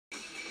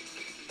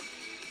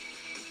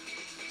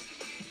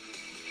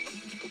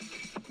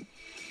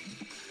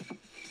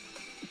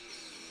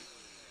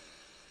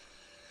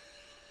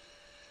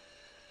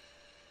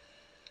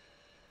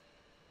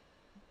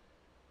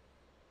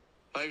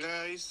Hi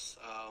guys,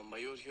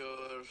 Mayur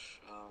here.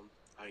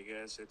 I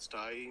guess it's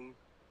time.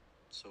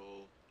 So,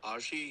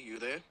 Arshi, you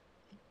there?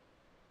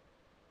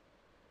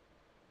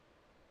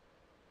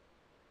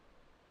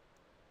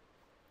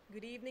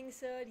 Good evening,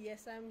 sir.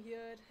 Yes, I'm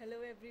here. Hello,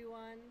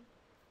 everyone.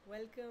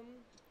 Welcome.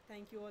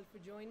 Thank you all for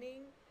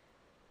joining.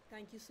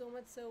 Thank you so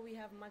much, sir. We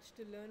have much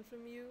to learn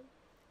from you.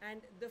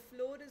 And the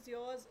floor is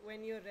yours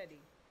when you're ready.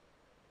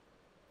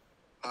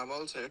 I'm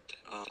all set.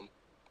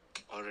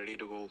 All ready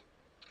to go.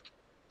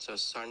 It's a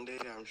Sunday.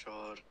 I'm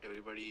sure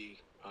everybody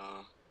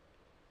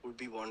would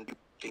be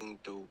wanting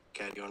to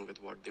carry on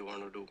with what they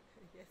want to do.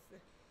 Yes, sir.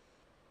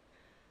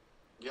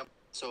 Yep.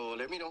 So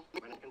let me know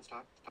when I can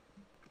start.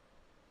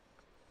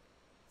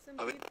 Some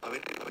Away, people. away,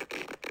 away.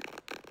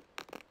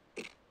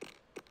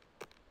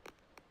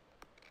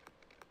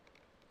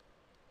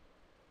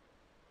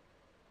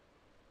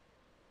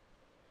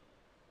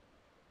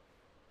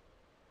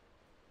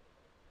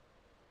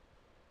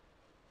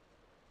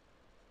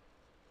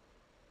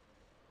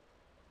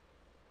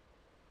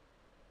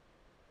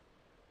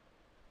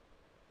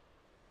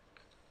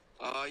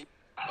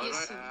 All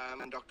right.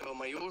 I'm Dr.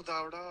 Mayur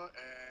Davda,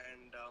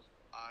 and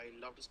I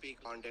love to speak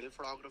on dental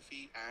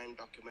photography and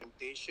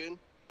documentation.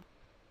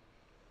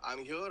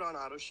 I'm here on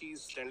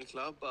Aroshi's Dental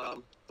Club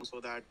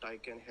so that I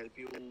can help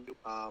you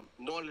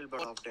know a little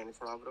bit of dental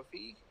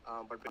photography.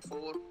 But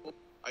before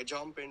I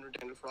jump into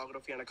dental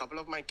photography and a couple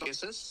of my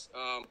cases,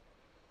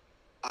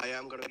 I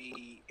am going to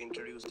be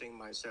introducing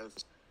myself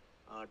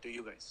to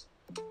you guys.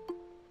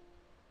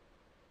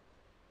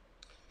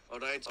 All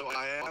right, so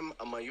I am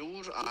a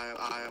Mayur.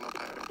 I am a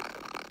photographer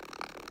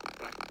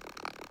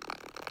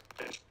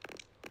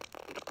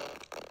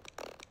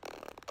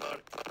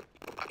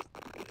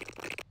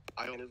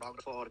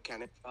for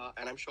Canon,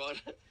 and I'm sure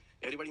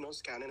everybody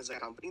knows Canon is a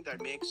company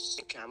that makes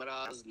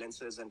cameras,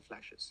 lenses, and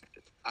flashes.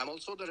 I'm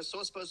also the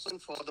resource person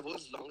for the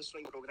world's longest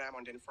running program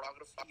on dental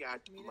photography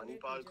at मेरा net नहीं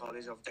Manipal चल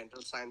College रहा of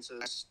Dental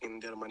Sciences in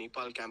their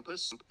Manipal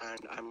campus. And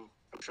I'm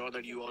sure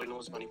that you all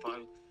knows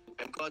Manipal.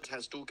 MCOT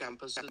has two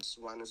campuses.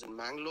 One is in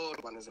Mangalore,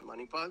 one is in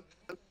Manipal.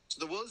 So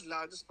the world's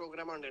largest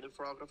program on dental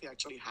photography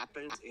actually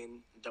happens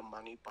in the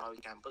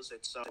Manipal campus.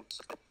 It's a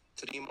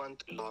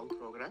 3-month long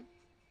program.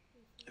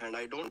 And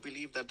I don't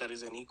believe that there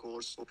is any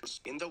course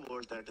in the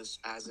world that is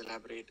as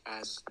elaborate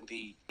as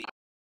the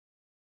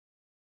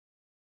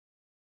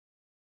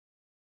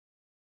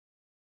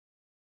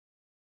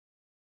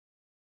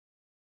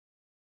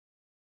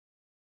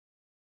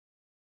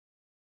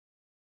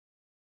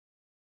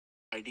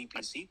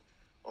IDPC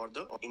or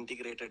the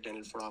Integrated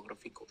Dental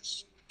Photography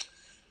course.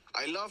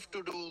 I love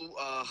to do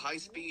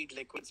high-speed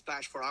liquid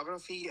splash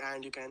photography,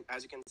 and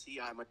as you can see,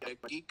 I'm a tech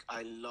geek.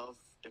 I love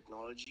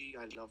technology.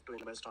 I love to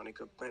invest on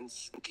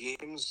equipments,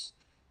 games,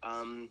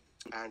 and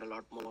a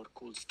lot more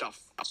cool stuff.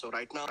 So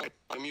right now,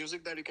 the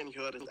music that you can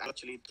hear is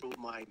actually through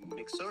my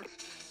mixer.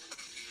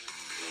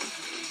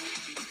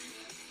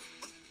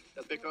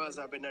 That's because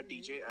I've been a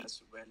DJ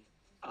as well.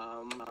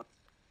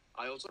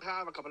 I also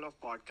have a couple of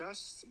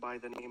podcasts by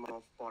the name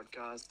of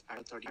Podcast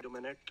at 32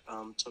 Minute.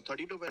 So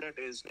 32 Minute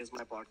is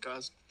my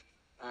podcast.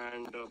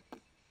 And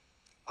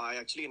I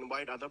actually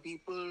invite other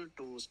people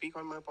to speak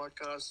on my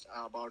podcast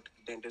about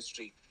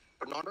dentistry.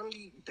 But not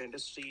only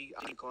dentistry,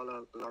 I call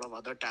a lot of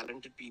other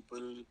talented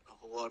people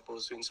who are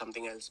pursuing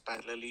something else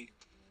parallelly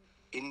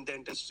in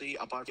dentistry,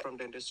 apart from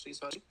dentistry,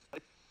 sorry.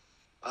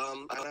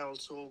 And I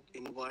also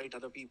invite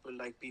other people,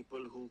 like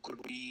people who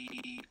could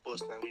be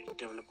personality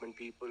development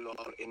people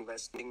or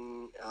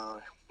investing.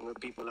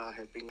 People are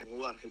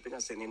who are helping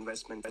us in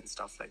investment and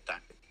stuff like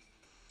that.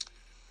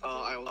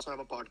 I also have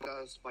a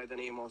podcast by the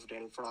name of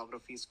Dental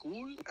Photography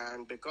School,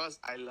 and because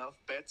I love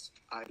pets,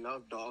 I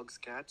love dogs,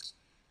 cats.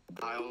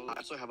 I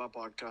also have a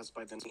podcast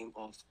by the name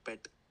of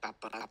Pet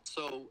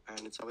Paparazzo,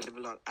 and it's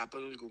available on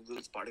Apple, Google,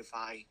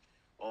 Spotify,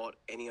 or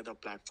any other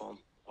platform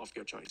of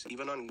your choice,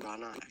 even on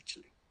Ghana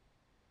actually.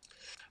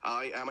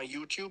 I am a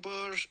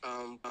YouTuber.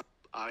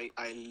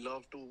 I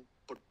love to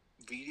put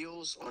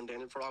videos on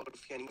dental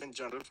photography and even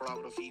general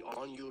photography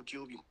on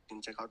YouTube. You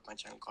can check out my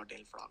channel called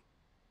Dental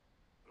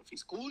Photography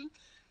School.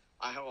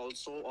 I have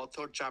also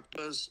authored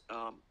chapters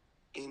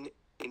in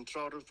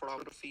intraoral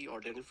photography or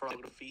dental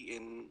photography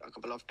in a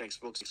couple of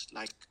textbooks,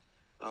 like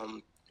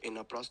in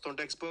a prosthodon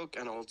textbook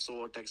and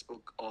also a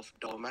textbook of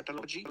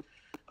dermatology.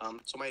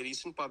 So my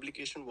recent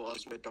publication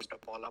was with Dr.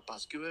 Paula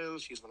Pascual.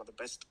 She's one of the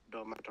best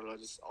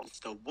dermatologists of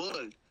the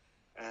world.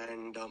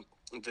 And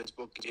this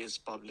book is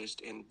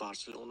published in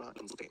Barcelona,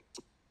 in Spain.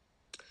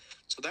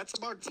 So that's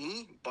about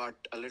me, but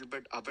a little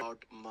bit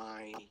about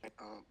my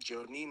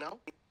journey now.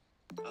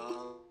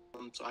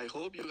 So I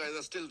hope you guys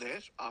are still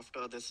there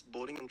after this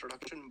boring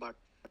introduction. But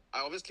I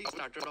obviously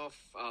started off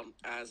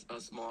as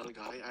a small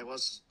guy. I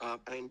was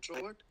an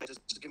introvert.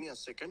 Just give me a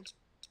second.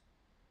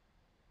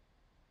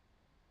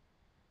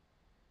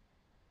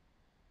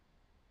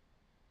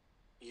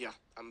 Yeah,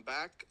 I'm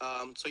back.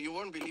 So you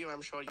won't believe,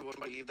 I'm sure you won't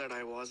believe that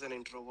I was an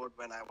introvert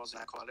when I was in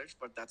college,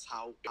 but that's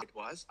how it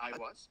was.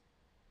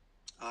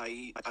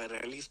 I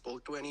rarely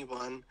spoke to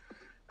anyone.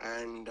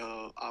 And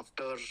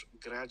after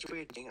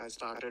graduating, I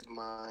started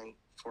my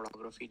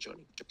photography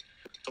journey.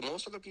 So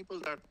most of the people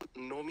that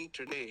know me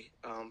today,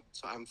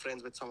 so I'm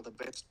friends with some of the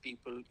best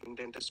people in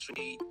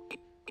dentistry,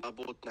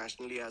 both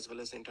nationally as well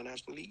as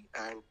internationally.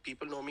 And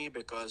people know me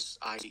because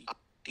I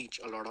teach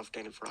a lot of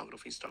dental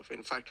photography stuff.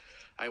 In fact,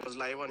 I was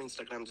live on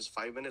Instagram just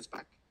 5 minutes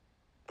back.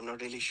 I'm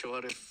not really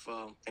sure if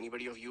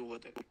anybody of you were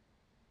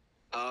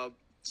there.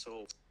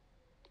 So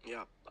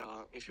yeah,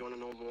 if you want to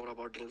know more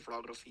about dental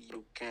photography,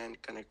 you can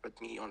connect with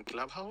me on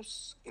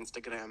Clubhouse,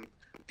 Instagram.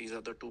 These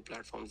are the two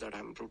platforms that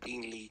I'm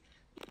routinely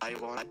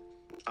live on.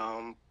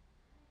 Um,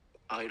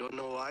 I don't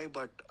know why,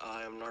 but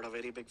I am not a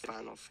very big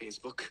fan of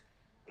Facebook.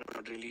 I'm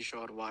not really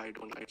sure why I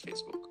don't like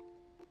Facebook.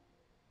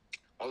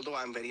 Although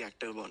I'm very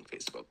active on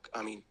Facebook.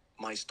 I mean,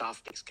 my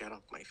staff takes care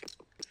of my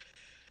Facebook.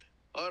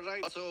 All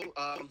right. So,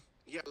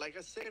 yeah, like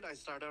I said, I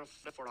started off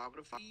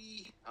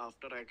photography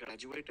after I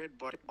graduated,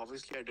 but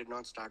obviously I did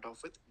not start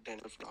off with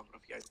dental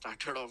photography. I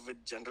started off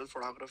with general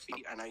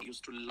photography, and I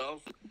used to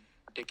love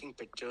taking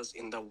pictures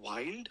in the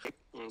wild.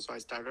 So I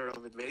started off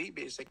with very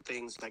basic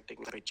things like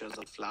taking pictures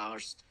of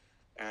flowers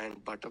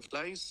and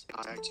butterflies.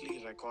 I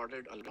actually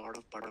recorded a lot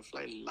of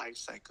butterfly life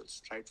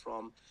cycles, right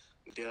from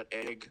their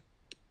egg,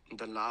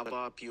 the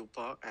larva,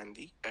 pupa, and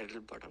the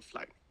adult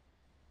butterfly.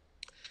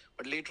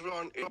 But later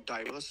on, it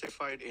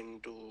diversified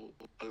into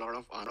a lot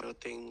of other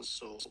things.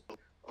 So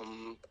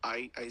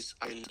I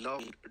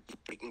loved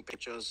taking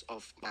pictures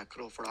of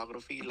macro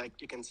photography.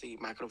 Like you can see,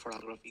 macro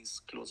photography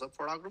is close-up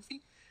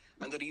photography.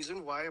 And the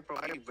reason why I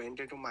probably went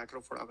into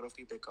macro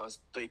photography because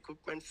the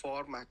equipment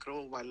for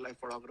macro wildlife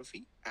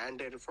photography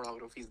and aerial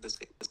photography is the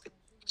same.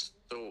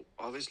 So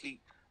obviously,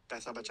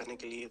 पैसा बचाने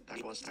के लिए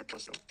that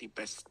was the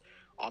best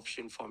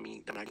option for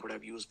me that I could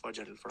have used for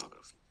general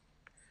photography.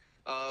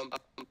 Um,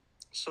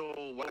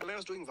 so while I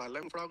was doing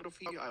wildlife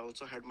photography, I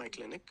also had my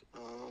clinic.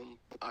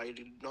 I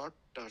did not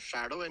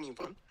shadow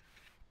anyone,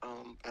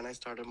 and I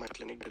started my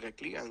clinic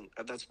directly. And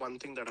that's one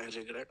thing that I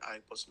regret. I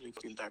personally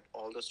feel that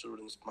all the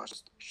students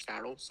must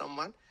shadow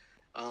someone.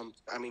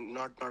 I mean,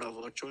 not a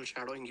virtual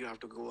shadowing. You have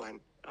to go and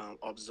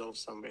observe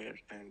somewhere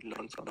and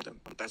learn from them.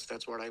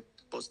 That's what I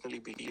personally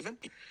believe in.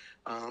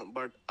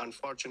 But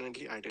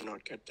unfortunately, I did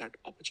not get that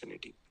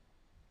opportunity.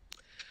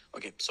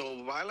 Okay,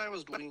 so while I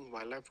was doing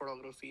wildlife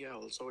photography, I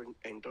also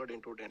entered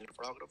into dental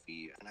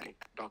photography and I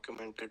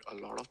documented a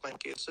lot of my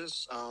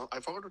cases. I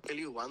forgot to tell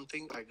you one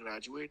thing. I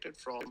graduated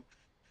from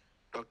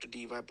Dr.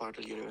 D.Y.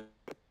 Patil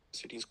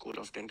University School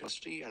of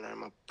Dentistry, and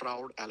I'm a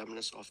proud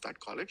alumnus of that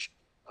college.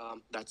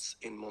 That's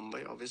in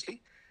Mumbai,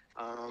 obviously.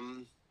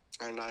 Um,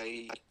 and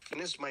I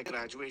finished my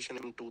graduation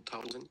in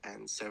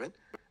 2007,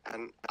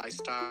 and I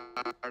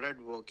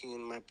started working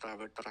in my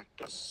private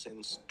practice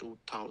since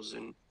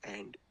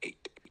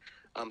 2008.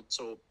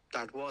 So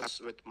that was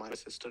with my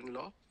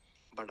sister-in-law,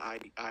 but I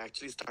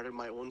actually started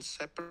my own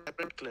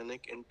separate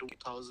clinic in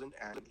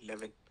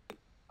 2011.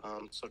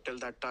 So till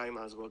that time,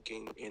 I was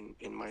working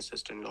in my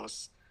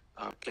sister-in-law's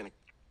clinic.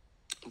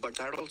 But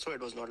that also,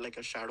 it was not like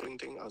a shadowing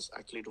thing. I was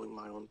actually doing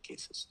my own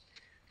cases.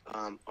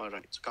 All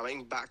right. So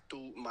coming back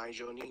to my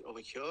journey over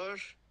here.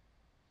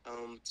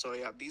 So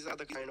yeah, these are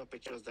the kind of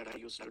pictures that I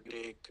used to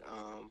take,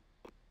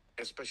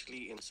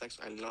 especially insects.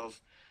 I love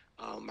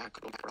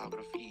macro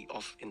photography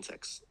of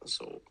insects.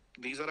 So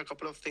these are a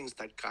couple of things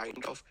that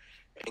kind of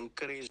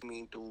encouraged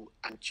me to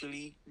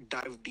actually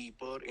dive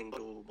deeper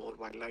into more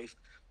wildlife.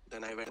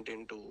 Then I went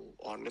into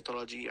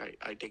ornithology.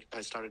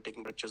 I started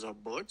taking pictures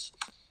of birds.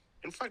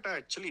 In fact, I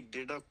actually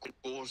did a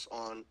course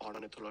on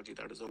ornithology.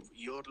 That is a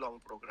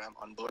year-long program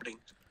on birding,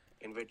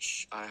 in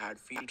which I had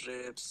field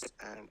trips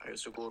and I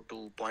used to go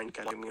to Point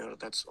Calimere.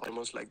 That's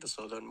almost like the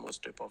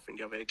southernmost tip of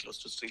India, very close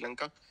to Sri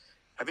Lanka.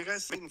 Have you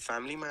guys seen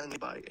Family Man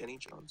by any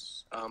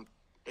chance?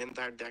 In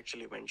that, they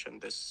actually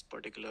mentioned this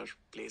particular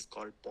place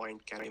called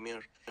Point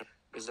Calimere.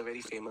 It's a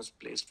very famous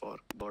place for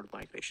bird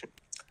migration.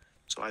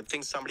 So I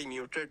think somebody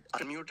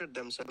unmuted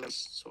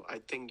themselves. So I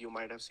think you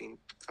might have seen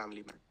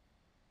Family Man.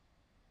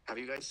 Have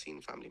you guys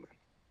seen Family Man?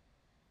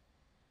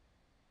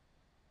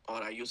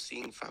 Or are you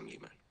seeing Family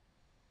Man?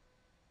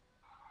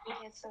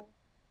 Yes, sir.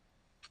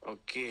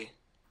 Okay.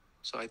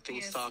 So I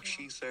think Yes,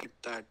 Sakshi said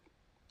that.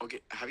 Okay,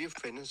 have you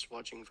finished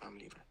watching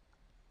Family Man?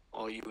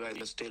 Or you guys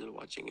are still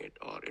watching it?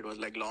 Or it was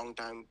like long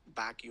time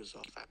back you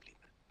saw Family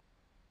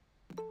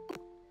Man?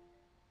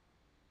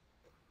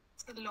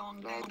 It's a long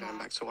Long time time back.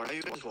 back. So what are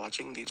you guys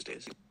watching these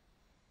days?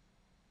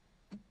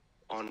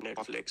 On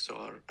Netflix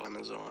or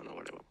Amazon or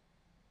whatever?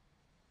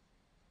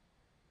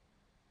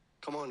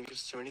 Come on, we have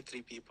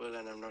 73 people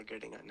and I'm not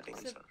getting an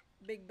it's answer.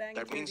 a Big Bang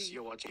That Theory. means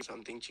you're watching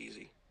something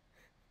cheesy.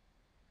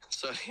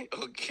 Sorry,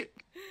 okay.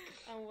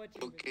 I'm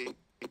watching Okay.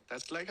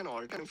 That's like an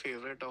all-time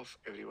favorite of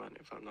everyone,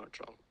 if I'm not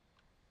wrong.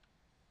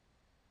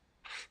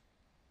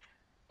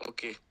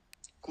 Okay.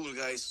 Cool,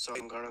 guys. So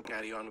I'm gonna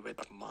carry on with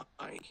my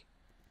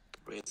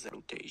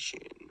presentation.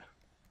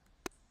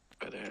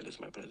 Where the hell is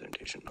my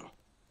presentation now?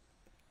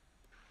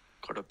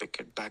 Gotta pick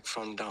it back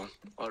from down.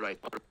 All right.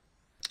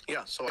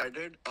 Yeah, so I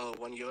did a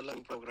 1 year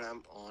long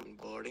program on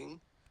birding,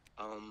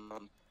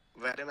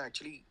 wherein I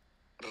actually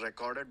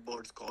recorded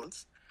birds'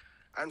 calls.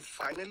 And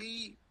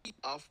finally,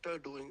 after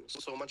doing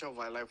so much of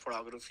wildlife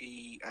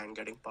photography and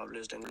getting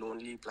published in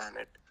Lonely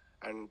Planet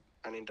and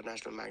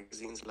international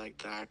magazines like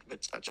that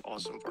with such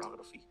awesome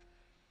photography,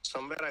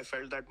 somewhere I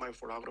felt that my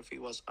photography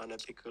was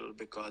unethical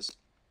because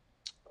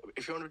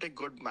if you want to take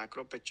good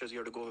macro pictures, you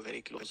have to go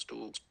very close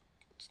to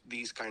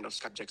these kind of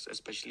subjects,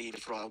 especially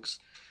frogs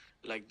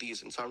like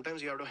these. And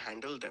sometimes you have to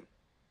handle them.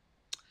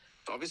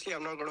 So obviously,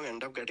 I'm not going to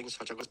end up getting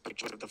such a good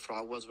picture if the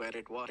frog was where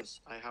it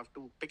was. I have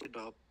to pick it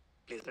up,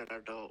 place it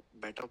at a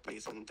better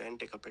place, and then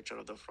take a picture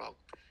of the frog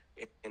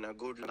in a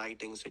good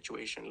lighting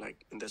situation.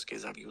 Like in this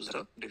case, I've used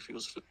a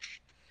diffuse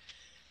flash.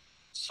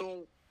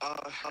 So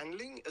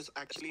handling is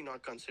actually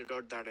not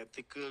considered that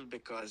ethical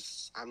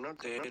because I'm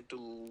not there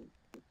to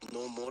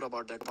know more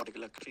about that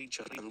particular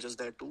creature. I'm just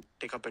there to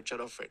take a picture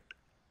of it.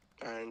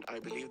 And I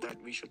believe that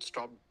we should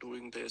stop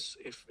doing this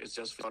if it's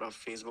just for a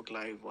Facebook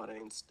live or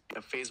a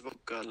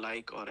Facebook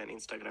like or an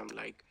Instagram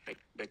like,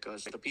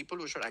 because the people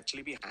who should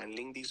actually be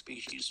handling these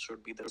species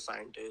should be the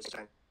scientists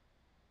and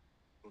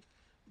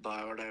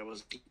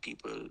biodiversity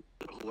people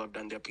who have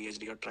done their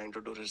PhD or trying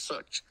to do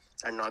research,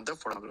 and not the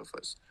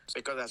photographers.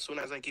 Because as soon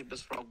as I keep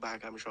this frog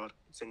back, I'm sure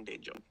it's in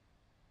danger.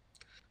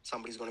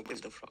 Somebody's going to kill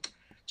the frog.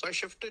 So I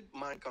shifted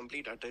my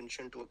complete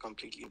attention to a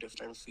completely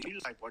different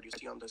field, like what you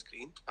see on the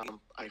screen.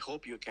 I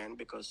hope you can,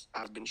 because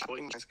I've been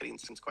showing my screen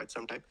since quite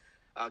some time.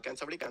 Can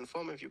somebody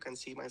confirm if you can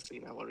see my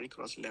screen? I've already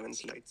crossed 11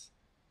 slides.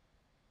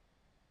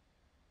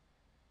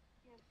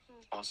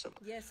 Awesome.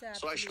 Yes, So I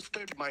absolutely.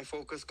 shifted my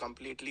focus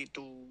completely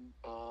to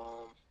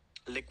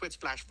liquid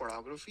splash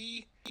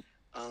photography,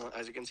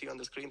 as you can see on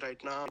the screen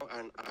right now,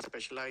 and I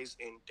specialize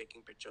in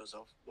taking pictures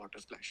of water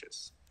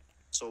splashes.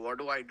 So what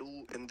do I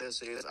do in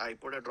this is I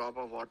put a drop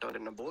of water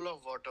in a bowl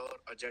of water,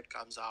 a jet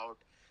comes out.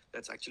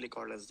 That's actually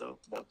called as the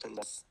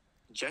Botton's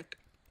jet.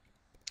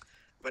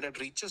 When it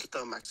reaches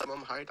the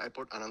maximum height, I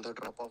put another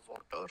drop of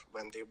water.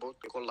 When they both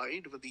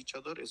collide with each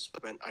other is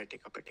when I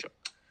take a picture.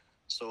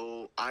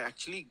 So I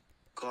actually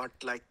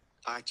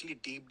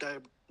deep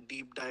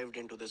dived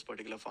into this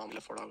particular form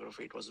of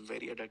photography. It was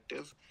very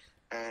addictive,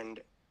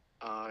 and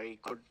I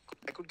could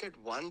I could get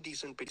one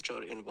decent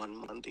picture in 1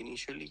 month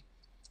initially,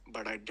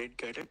 but I did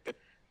get it.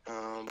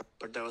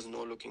 But there was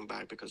no looking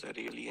back because I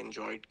really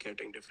enjoyed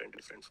getting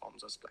different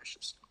forms of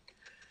splashes.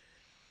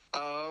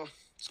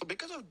 So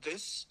because of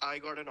this, I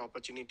got an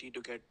opportunity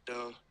to get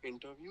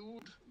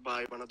interviewed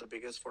by one of the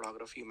biggest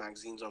photography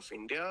magazines of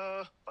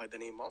India by the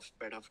name of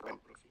Better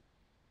Photography.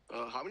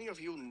 How many of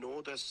you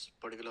know this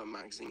particular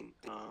magazine?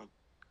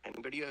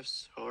 Anybody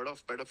has heard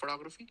of Better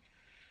Photography?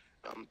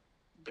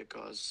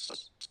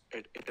 Because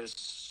it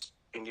is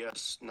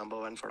India's number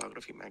one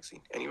photography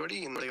magazine.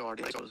 Anybody in the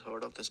audience has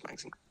heard of this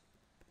magazine?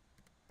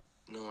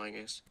 No, I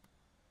guess.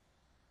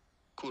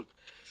 Cool.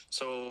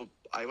 So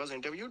I was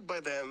interviewed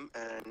by them,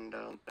 and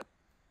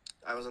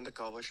I was on the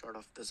cover shot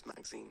of this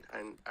magazine.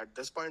 And at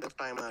this point of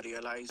time, I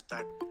realized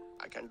that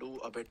I can do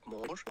a bit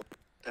more.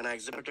 Then I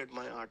exhibited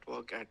my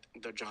artwork at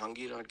the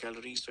Jahangir Art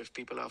Gallery. So if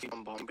people are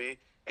from Bombay,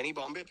 any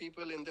Bombay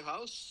people in the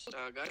house,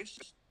 guys?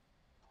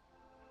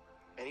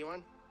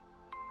 Anyone?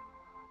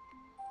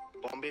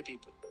 Bombay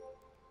people.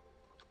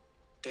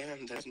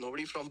 Damn, there's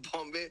nobody from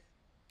Bombay.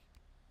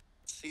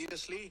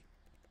 Seriously?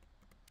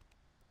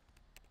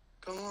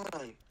 Come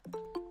on.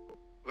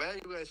 Where are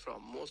you guys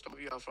from? Most of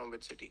you are from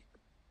which city?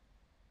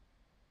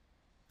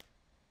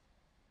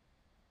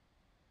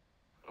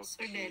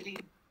 So Okay. Delhi.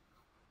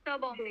 So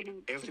Bombay.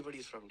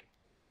 Everybody's from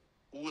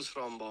Delhi. Who's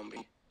from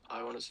Bombay?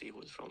 I want to see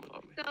who's from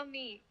Bombay. So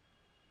me.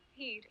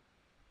 Here.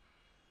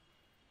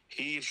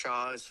 Heer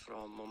Shah is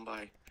from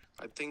Mumbai.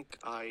 I think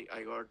I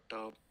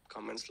got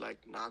comments like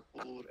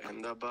Nagpur,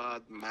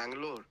 Ahmedabad,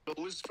 Mangalore.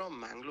 Who is from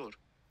Mangalore?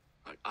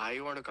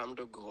 I want to come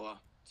to Goa.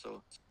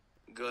 So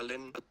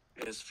Gerlin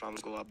is from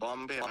Goa.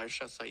 Bombay,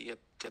 Aisha Sayyed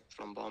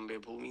from Bombay.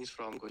 Bhumi is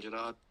from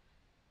Gujarat.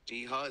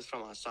 Riha is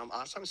from Assam.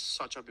 Assam is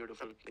such a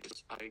beautiful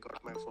place. I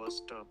got my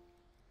first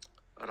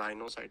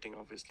rhino sighting,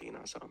 obviously, in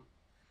Assam.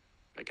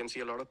 I can see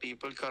a lot of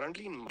people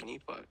currently in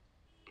Manipur.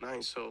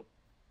 Nice. So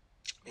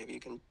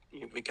maybe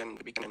we can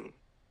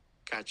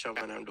catch up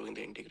when I'm doing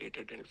the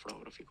integrated digital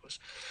photography course.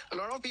 A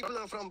lot of people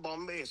are from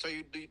Bombay. So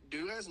do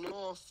you guys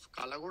know of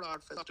Kalagod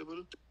Art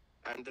Festival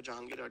and the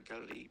Jahangir Art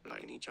Gallery by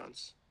any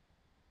chance?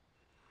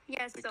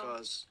 Yes, sir.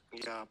 Because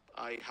yeah,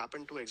 I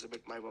happen to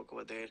exhibit my work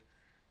over there.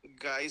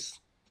 Guys,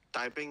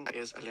 typing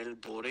is a little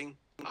boring.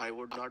 I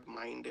would not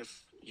mind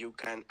if you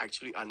can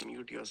actually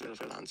unmute yourself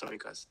and answer,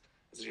 because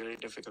it's really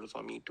difficult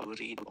for me to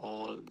read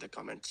all the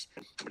comments.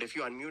 But if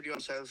you unmute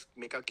yourself,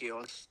 make a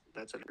chaos,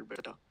 that's a little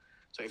better.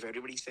 So if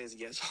everybody says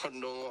yes or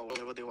no or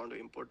whatever they want to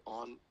input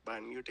on by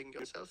unmuting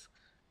yourself,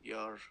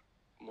 you're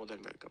more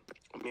than welcome.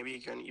 Or maybe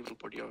you can even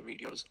put your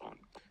videos on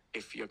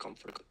if you're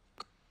comfortable.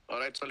 All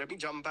right, so let me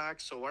jump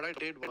back. So what I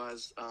did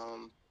was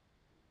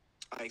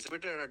I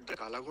exhibited at the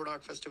Kalagod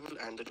Art Festival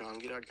and the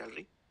Jahangir Art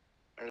Gallery.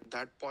 And at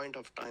that point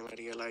of time, I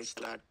realized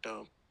that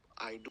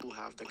I do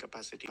have the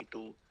capacity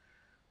to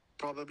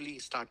probably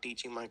start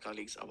teaching my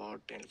colleagues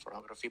about digital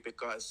photography,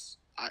 because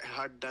I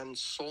had done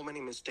so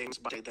many mistakes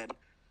by then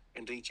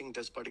in reaching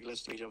this particular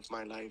stage of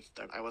my life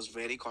that I was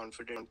very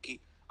confident कि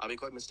अभी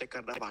कोई mistake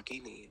करना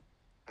बाकी नहीं है.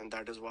 And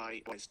that is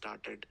why I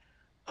started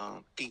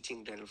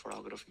teaching dental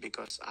photography,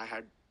 because I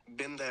had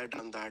been there,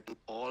 done that.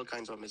 All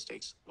kinds of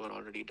mistakes were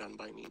already done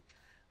by me.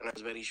 And I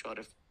was very sure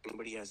if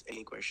anybody has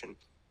any question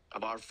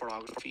about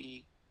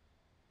photography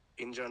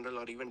in general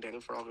or even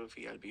dental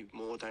photography, I'll be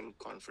more than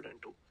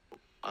confident to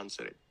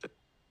answer it.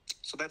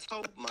 So that's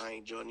how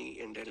my journey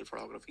in dental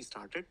photography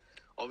started.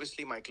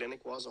 Obviously, my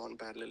clinic was on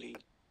parallelly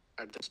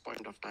at this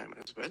point of time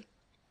as well.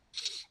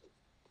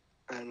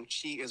 And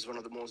she is one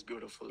of the most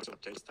beautiful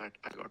subjects that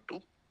I got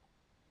to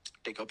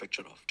take a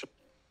picture of.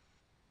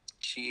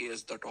 She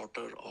is the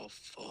daughter of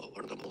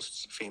one of the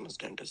most famous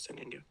dentists in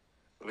India.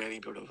 Very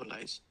beautiful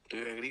eyes. Do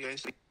you agree,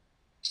 guys?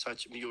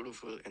 Such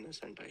beautiful,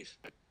 innocent eyes.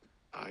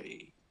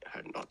 I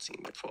had not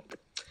seen before.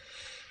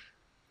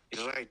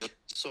 Right.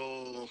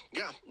 So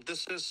yeah,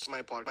 this is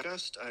my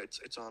podcast.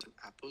 It's on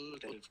Apple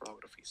Dental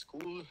Photography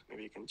School.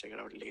 Maybe you can check it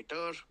out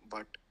later.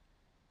 But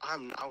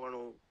I'm now going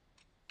to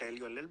tell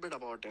you a little bit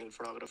about dental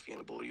photography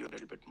and bore you a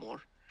little bit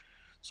more.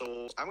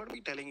 So I'm going to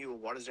be telling you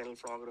what is dental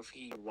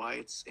photography, why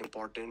it's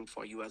important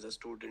for you as a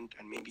student,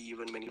 and maybe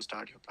even when you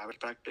start your private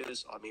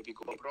practice or maybe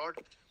go abroad,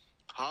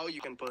 how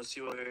you can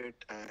pursue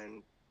it,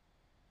 and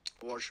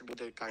what should be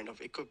the kind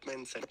of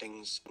equipment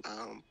settings.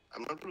 I'm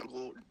not going to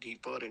go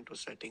deeper into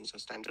settings or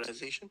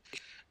standardization,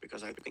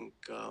 because I think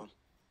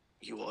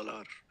you all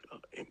are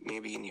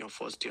maybe in your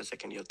first year,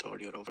 second year,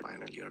 third year, or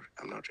final year.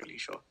 I'm not really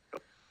sure.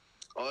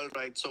 All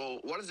right. So,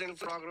 what is dental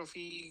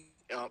photography?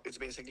 It's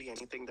basically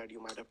anything that you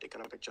might have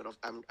taken a picture of,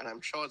 and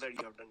I'm sure that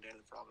you have done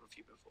dental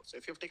photography before. So,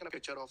 if you've taken a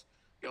picture of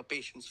your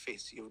patient's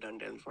face, you've done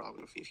dental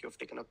photography. If you've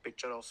taken a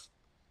picture of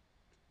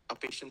a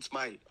patient's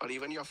smile, or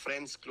even your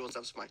friend's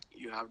close-up smile,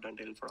 you have done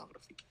dental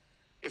photography.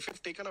 If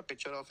you've taken a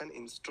picture of an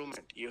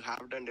instrument, you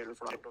have done dental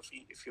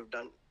photography. If you've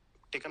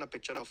taken a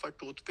picture of a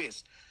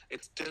toothpaste,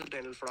 it's still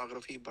dental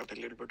photography, but a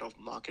little bit of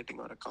marketing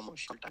or a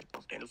commercial type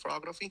of dental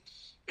photography.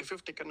 If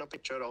you've taken a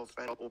picture of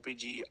an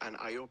OPG and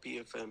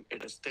IOP film,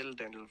 it is still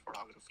dental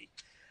photography.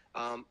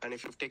 And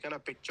if you've taken a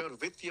picture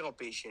with your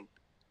patient,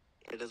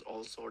 it is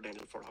also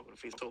dental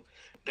photography. So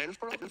dental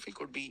photography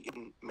could be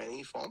in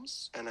many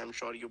forms, and I'm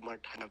sure you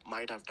might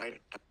have tried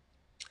it.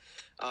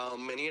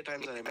 Many a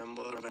times I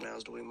remember when I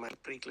was doing my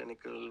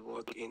preclinical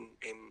work in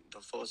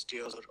the first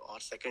year or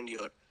second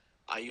year,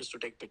 I used to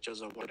take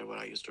pictures of whatever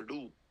I used to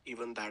do.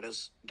 Even that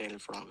is dental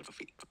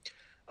photography.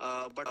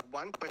 But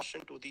one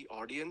question to the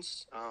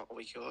audience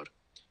over here: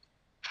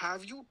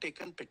 have you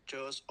taken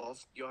pictures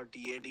of your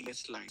DADA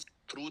slide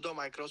through the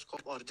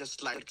microscope, or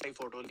just slide का ही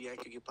photo लिया है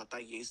क्योंकि पता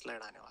है यही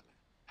slide आने वाला है?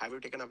 Have you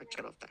taken a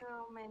picture of that?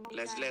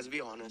 Let's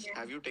be honest.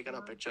 Have you taken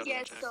a picture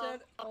Yes, of that? Sir,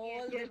 sir.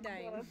 all the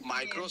time.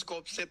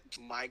 Microscope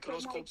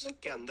से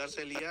के अंदर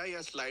से लिया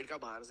या स्लाइड का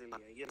बाहर से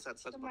लिया? ये सच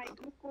सच बता दो.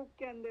 माइक्रोस्कोप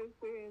के अंदर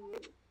से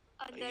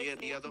अंदर ये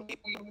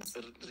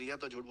से। रिया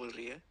तो झूठ बोल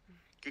रही है,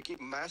 क्योंकि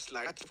मैं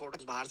स्लाइड की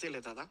फोटोज बाहर से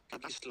लेता था,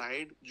 क्योंकि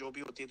स्लाइड जो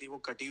भी होती थी वो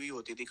कटी हुई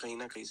होती थी कहीं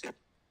ना कहीं से,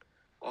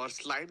 और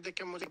स्लाइड देख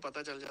के मुझे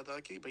पता चल जाता था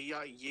कि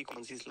भैया ये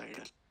कौन सी स्लाइड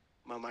है.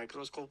 मैं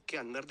माइक्रोस्कोप के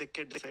अंदर देख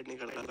के डिसाइड नहीं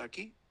करता था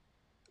कि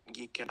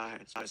ये क्या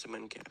है,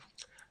 स्पेसिमेन क्या है.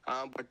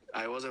 But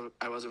I was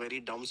a very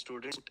dumb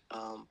student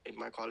in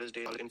my college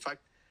days. In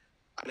fact,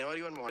 I never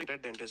even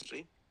wanted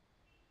dentistry.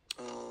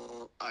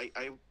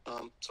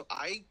 So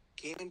I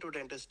came into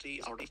dentistry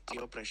out of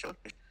peer pressure,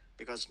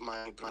 because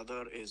my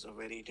brother is a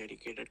very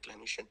dedicated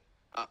clinician.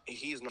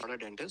 He is not a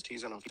dentist;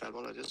 he's an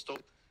ophthalmologist. So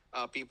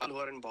people who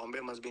are in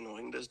Bombay must be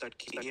knowing this, that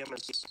KEM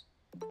is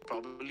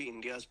probably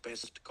India's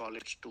best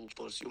college to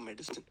pursue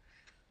medicine.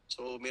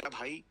 So मेरा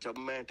भाई जब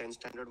मैं 10th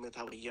standard में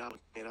था, भैया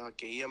मेरा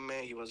KEM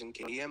में, he was in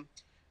KEM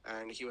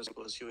and he was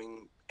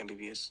pursuing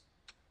MBBS.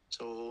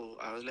 So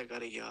I was like,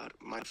 अरे यार,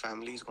 my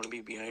family is going to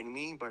be behind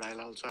me, but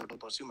I'll also have to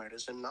pursue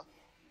medicine now.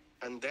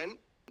 And then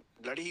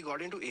bloody he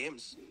got into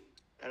AIMS.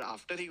 And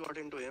after he got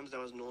into AIMS,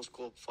 there was no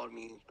scope for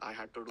me. I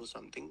had to do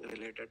something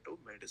related to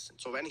medicine.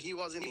 So when he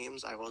was in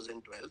AIMS, I was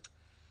in 12th,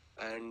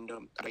 and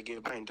I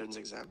gave my entrance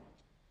exam.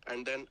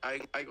 And then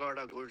I got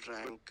a good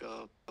rank,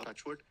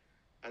 Touchwood.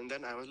 And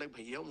then I was like,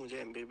 भैया मुझे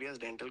MBBS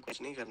dental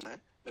कुछ नहीं करना है,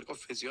 मेरे को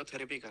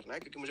physiotherapy करना है,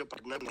 क्योंकि मुझे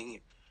पढ़ना नहीं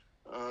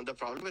है. The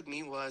problem with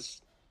me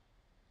was,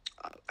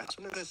 as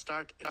soon as I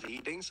start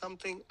reading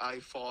something, I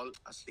fall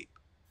asleep.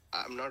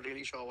 I'm not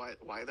really sure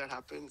why that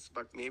happens,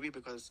 but maybe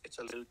because it's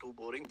a little too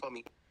boring for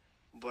me.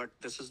 But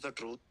this is the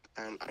truth,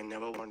 and I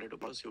never wanted to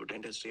pursue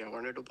dentistry. I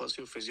wanted to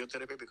pursue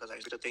physiotherapy, because I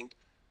used to think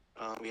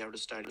we have to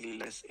study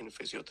less in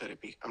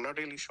physiotherapy. I'm not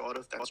really sure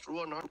if that's true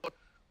or not,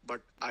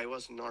 but I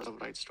was not a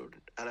bright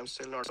student, and I'm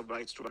still not a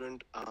bright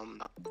student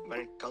when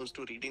it comes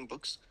to reading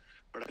books.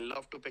 But I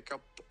love to pick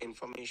up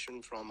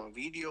information from a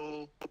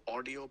video,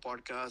 audio,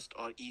 podcast,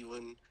 or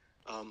even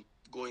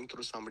going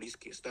through somebody's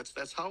case.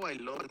 That's how I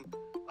learn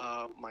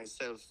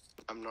myself.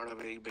 I'm not a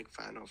very big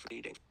fan of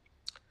reading.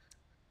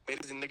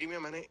 मेरी जिंदगी में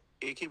मैंने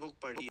एक ही book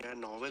पढ़ी है,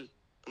 novel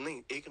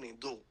नहीं, एक नहीं,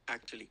 दो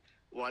actually.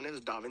 One is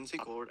DaVinci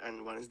code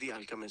and one is the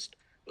alchemist.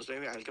 उसमें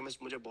भी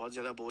अल्केमिस्ट मुझे बहुत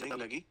ज्यादा बोरिंग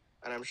लगी,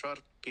 and I'm sure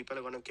people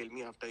are going to kill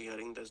me after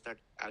hearing this, that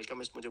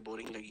Alchemist मुझे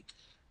boring लगी.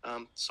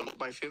 So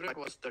my favorite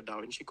was the Da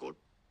Vinci Code.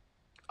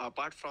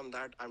 Apart from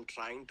that, I'm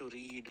trying to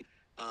read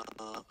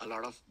a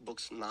lot of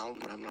books now,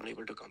 but I'm not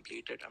able to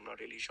complete it. I'm not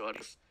really sure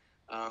if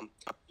um,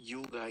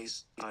 you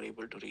guys are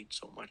able to read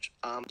so much.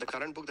 The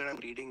current book that I'm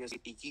reading is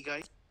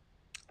Ikigai,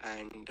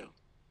 and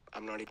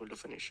I'm not able to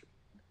finish it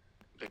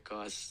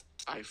because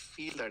I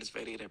feel that it's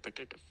very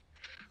repetitive.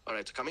 All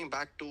right, so coming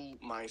back to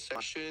my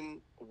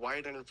session,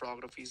 why dental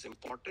photography is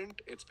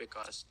important? It's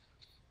because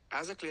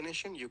as a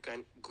clinician, you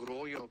can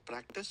grow your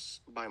practice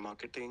by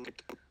marketing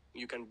it.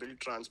 You can build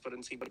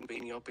transparency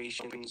between your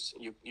patients.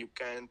 You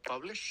can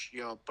publish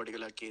your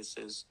particular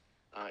cases.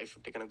 If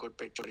you've taken a good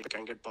picture, it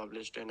can get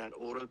published in an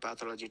oral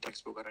pathology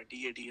textbook or a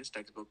DADS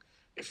textbook.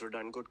 If you've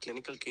done good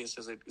clinical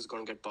cases, it is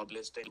going to get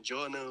published in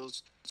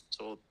journals.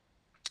 So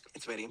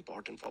it's very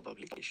important for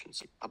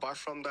publications. Apart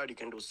from that, you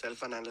can do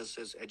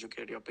self-analysis,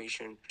 educate your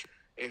patient.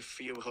 If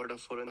you've heard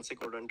of forensic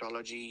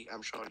odontology,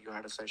 I'm sure you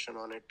had a session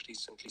on it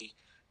recently.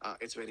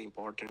 It's very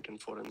important in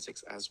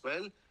forensics as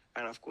well.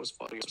 And of course,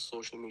 for your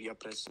social media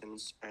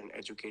presence and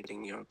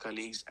educating your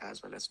colleagues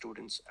as well as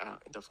students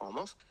in the form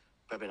of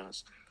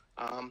webinars.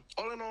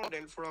 All in all,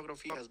 dental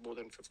photography has more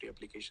than 50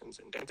 applications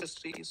in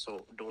dentistry,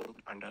 so don't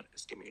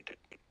underestimate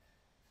it.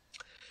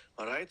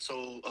 All right,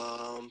 so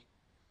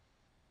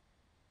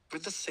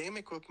with the same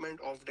equipment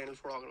of dental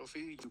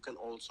photography, you can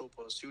also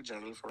pursue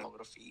general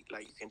photography.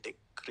 Like you can take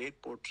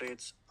great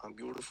portraits,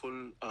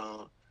 beautiful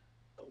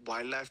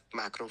wildlife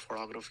macro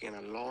photography, and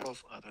a lot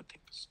of other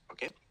things.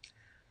 Okay.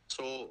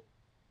 So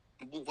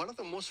one of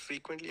the most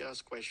frequently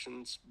asked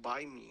questions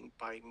by me,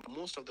 by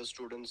most of the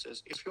students,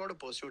 is if you want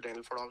to pursue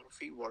dental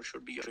photography, what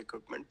should be your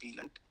equipment be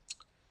like?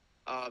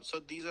 So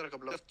these are a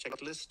couple of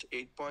checklist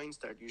 8 points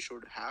that you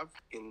should have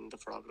in the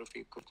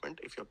photography equipment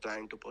if you're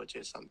planning to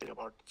purchase something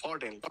about for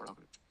dental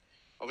photography.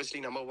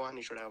 Obviously, number one,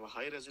 you should have a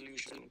high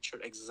resolution. It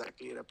should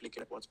exactly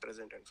replicate what's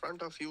present in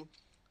front of you.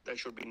 There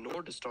should be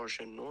no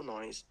distortion, no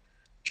noise.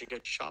 You should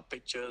get sharp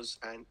pictures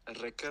and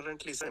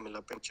recurrently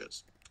similar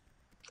pictures.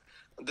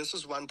 This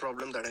is one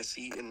problem that I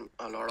see in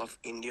a lot of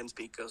Indian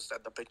speakers,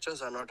 that the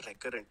pictures are not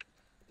recurrent.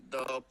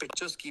 The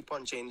pictures keep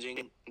on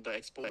changing. The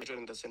exposure,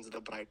 in the sense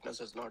the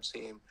brightness is not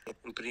same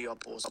in pre or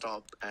post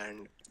op,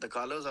 and the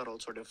colors are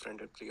also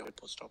different in pre or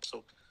post op.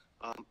 So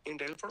in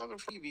dental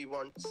photography, we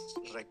want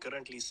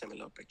recurrently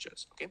similar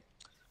pictures. Okay,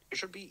 it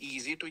should be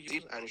easy to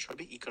use and it should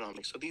be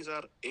economic. So these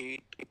are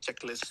 8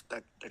 checklists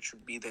that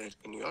should be there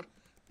in your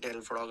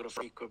dental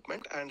photography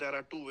equipment, and there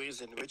are 2 ways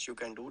in which you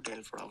can do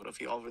dental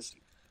photography.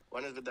 Obviously,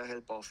 one is with the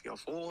help of your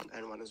phone,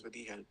 and one is with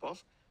the help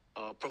of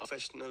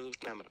professional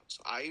camera.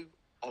 So I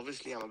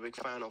obviously I'm a big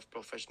fan of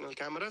professional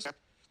cameras.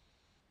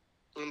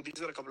 And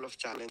these are a couple of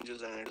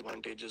challenges and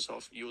advantages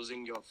of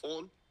using your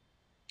phone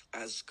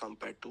as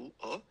compared to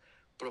a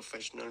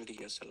professional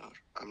DSLR.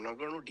 I'm not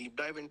going to deep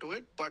dive into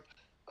it, but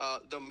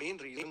the main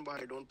reason why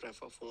I don't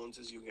prefer phones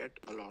is you get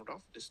a lot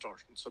of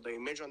distortion. So the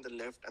image on the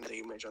left and the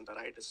image on the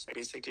right is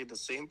basically the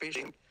same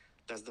patient.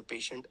 That's the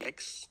patient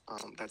X.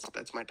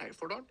 That's my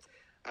typhodont.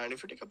 And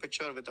if you take a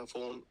picture with a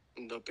phone,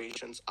 the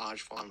patient's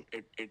arch form,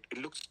 it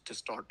looks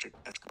distorted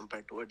as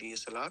compared to a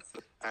DSLR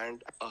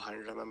and a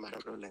 100 mm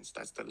macro lens.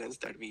 That's the lens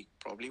that we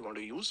probably want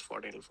to use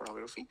for dental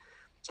photography.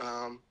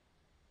 Um,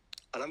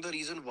 Another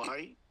reason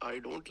why I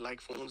don't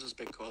like phones is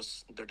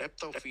because the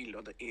depth of field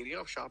or the area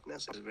of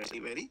sharpness is very,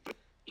 very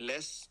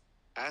less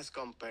as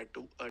compared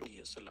to a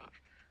DSLR.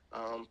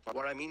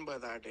 What I mean by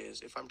that is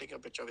if I'm taking a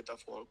picture with a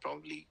phone,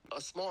 probably a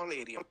small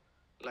area,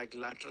 like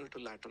lateral to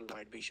lateral,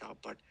 might be sharp,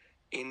 but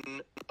in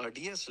a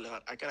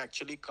DSLR, I can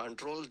actually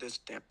control this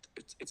depth.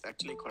 It's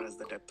actually called as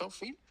the depth of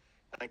field.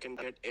 And I can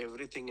get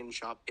everything in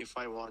sharp if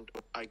I want.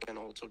 I can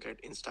also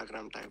get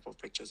Instagram type of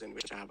pictures in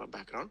which I have a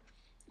background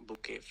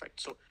bokeh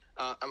effect. So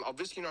I'm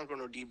obviously not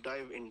going to deep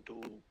dive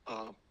into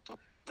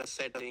the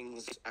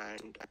settings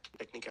and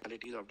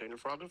technicalities of dental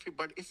photography,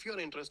 but if you're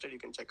interested, you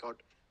can check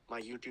out my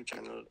YouTube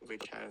channel,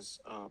 which has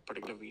a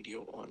particular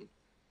video on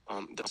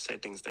the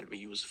settings that we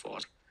use for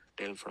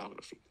dental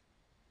photography.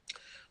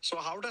 So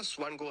how does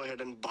one go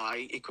ahead and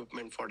buy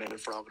equipment for dental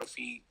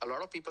photography? A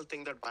lot of people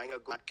think that buying a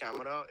good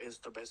camera is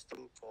the best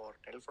thing for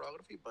dental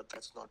photography, but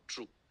that's not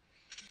true.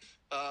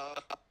 Uh,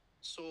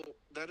 so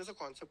there is a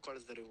concept called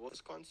as the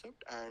reverse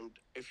concept, and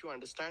if you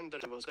understand the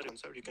reverse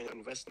concept, you can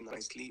invest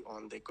nicely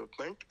on the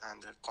equipment.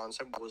 And the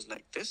concept goes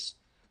like this: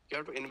 you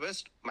have to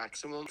invest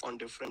maximum on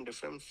different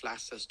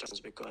flash systems,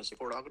 because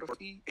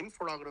photography,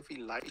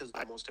 light is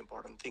the most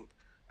important thing,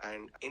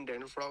 and in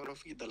dental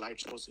photography, the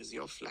light source is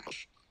your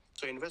flash.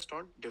 So invest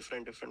on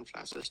different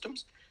flash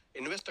systems.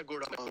 Invest a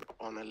good amount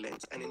on a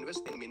lens, and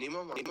invest the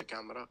minimum on the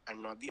camera,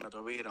 and not the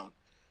other way around.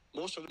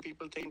 Most of the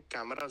people think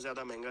camera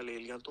ज़्यादा महंगा ले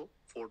लिया तो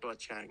photo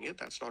अच्छे आएंगे.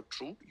 That's not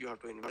true. You have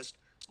to invest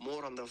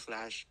more on the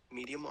flash,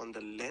 medium on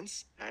the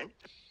lens, and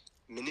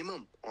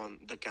minimum on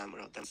the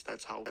camera.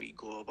 That's how we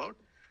go about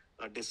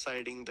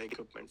deciding the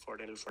equipment for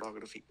dental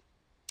photography.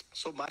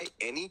 So buy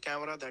any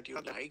camera that you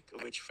like,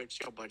 which fits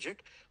your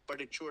budget,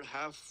 but it should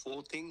have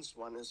four things.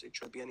 One is it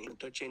should be an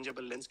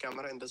interchangeable lens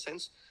camera in the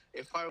sense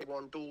if I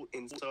want to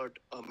insert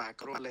a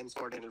macro lens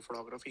for dental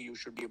photography, you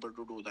should be able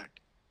to do that.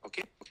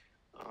 Okay.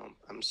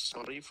 I'm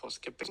sorry for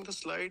skipping the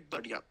slide,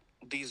 but yeah,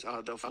 these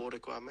are the four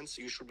requirements.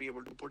 You should be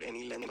able to put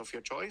any lens of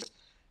your choice.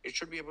 It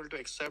should be able to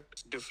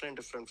accept different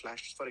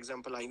flashes. For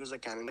example, I use a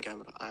Canon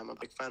camera. I am a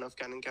big fan of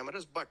Canon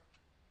cameras, but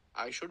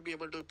I should be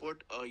able to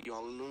put a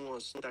Yongnuo, or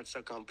so that's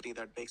a company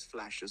that makes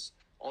flashes,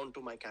 onto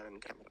my Canon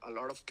camera. A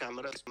lot of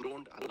cameras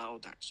don't allow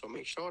that. So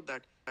make sure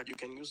that you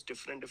can use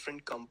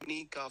different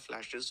company car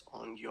flashes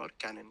on your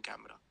Canon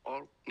camera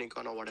or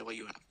Nikon or whatever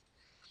you have.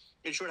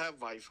 It should have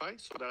Wi-Fi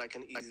so that I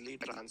can easily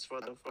transfer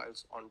the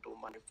files onto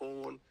my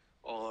phone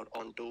or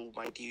onto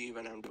my TV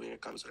when I'm doing a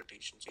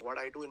consultation. So what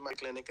I do in my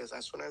clinic is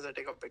as soon as I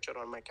take a picture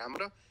on my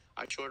camera,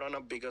 I show it on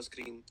a bigger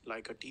screen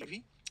like a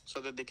TV so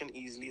that they can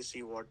easily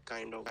see what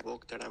kind of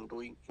work that I'm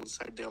doing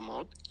inside their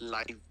mouth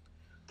live.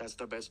 That's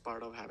the best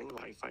part of having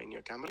Wi-Fi in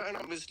your camera. And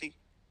obviously,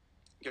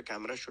 your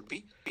camera should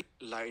be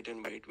light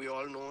and weight. We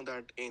all know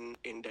that in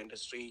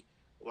dentistry,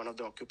 one of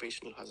the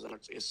occupational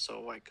hazards is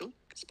cervical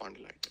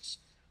spondylitis.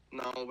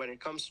 Now, when it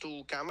comes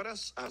to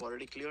cameras, I've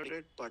already cleared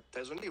it, but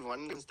there's only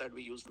one lens that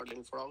we use for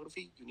lens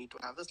photography. You need to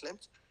have this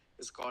lens.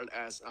 It's called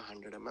as a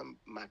 100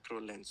 macro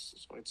lens.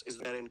 So it's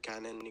there in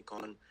Canon,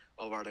 Nikon,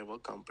 or whatever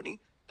company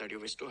that you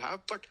wish to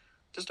have. But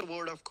just a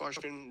word of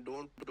caution: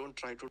 don't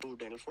try to do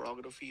dental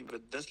photography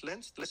with this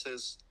lens. This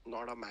is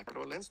not a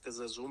macro lens. This is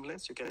a zoom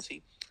lens. You can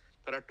see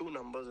there are two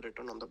numbers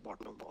written on the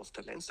bottom of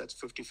the lens. That's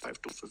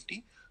 55 to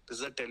 50. This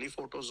is a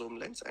telephoto zoom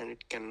lens and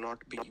it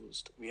cannot be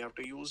used. We have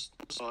to use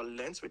a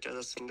lens which has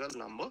a single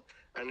number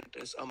and it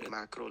is a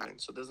macro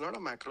lens. So there's not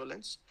a macro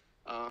lens.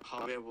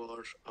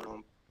 However,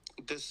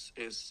 this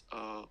is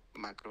a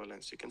macro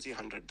lens. You can see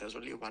 100. There's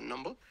only one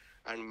number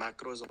and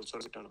macro is also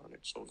written on it.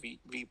 So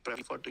we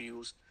prefer to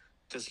use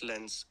this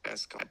lens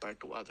as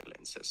compared to other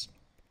lenses.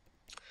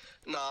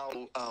 Now,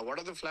 what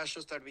are the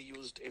flashes that we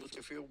used?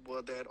 If you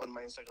were there on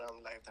my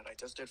Instagram live that I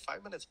just did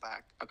 5 minutes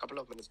back, a couple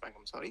of minutes back,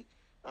 I'm sorry.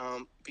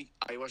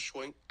 I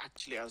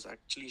was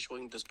actually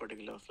showing this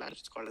particular flash.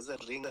 It's called as a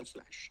ring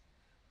flash.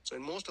 So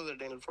in most of the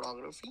dental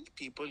photography,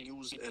 people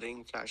use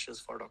ring flashes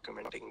for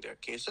documenting their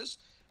cases,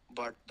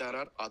 but there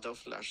are other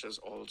flashes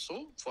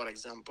also. For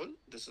example,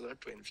 this is a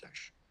twin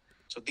flash.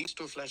 So these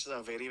two flashes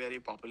are very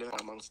popular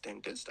amongst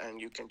dentists,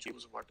 and you can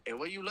choose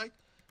whatever you like.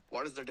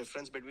 What is the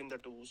difference between the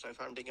two? So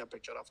if I'm taking a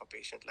picture of a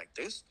patient like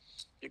this,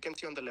 you can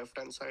see on the left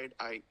hand side,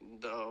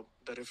 the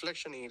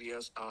reflection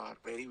areas are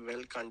very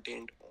well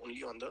contained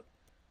only on the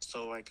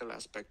cervical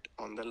aspect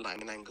on the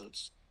line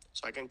angles.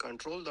 So I can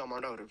control the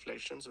amount of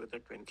reflections with a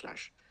twin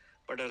flash.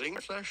 But a ring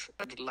flash,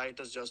 the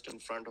light is just in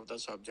front of the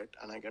subject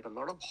and I get a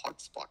lot of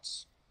hot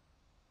spots.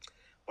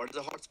 What is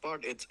a hot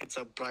spot? It's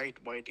a bright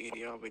white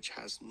area which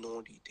has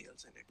no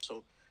details in it.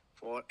 So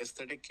for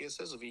aesthetic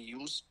cases, we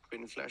use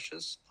twin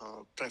flashes.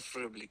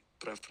 Preferably,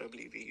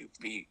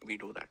 we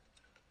do that.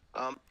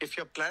 If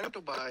you're planning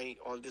to buy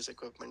all this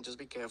equipment, just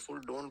be careful.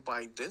 Don't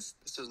buy this.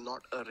 This is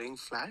not a ring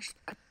flash.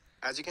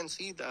 As you can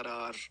see, there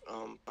are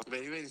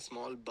very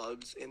small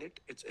bulbs in it.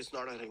 It's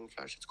not a ring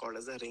flash. It's called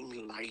as a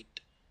ring light.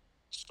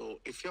 So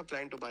if you're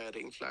planning to buy a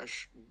ring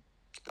flash,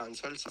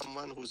 consult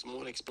someone who's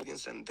more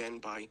experienced and then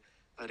buy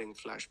a ring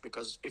flash.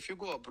 Because if you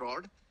go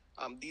abroad,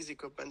 these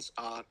equipments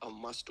are a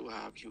must to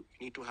have. You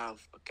need to have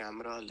a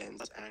camera,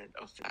 lens, and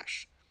a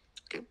flash.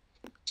 Okay.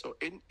 So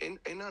in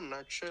a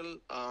nutshell,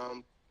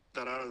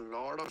 there are a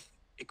lot of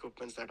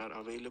equipments that are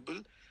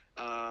available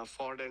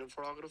for dental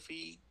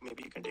photography.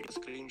 Maybe you can take a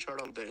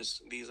screenshot of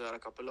this. These are a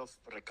couple of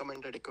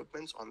recommended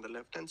equipments on the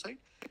left hand side,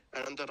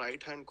 and on the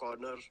right hand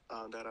corner,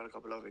 there are a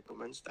couple of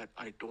equipments that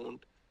I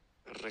don't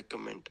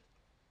recommend.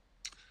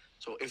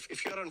 So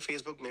if you're on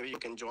Facebook, maybe you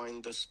can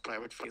join this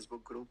private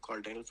Facebook group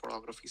called Dental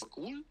Photography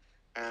School,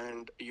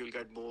 and you'll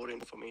get more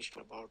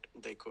information about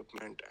the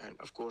equipment, and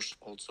of course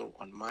also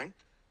on my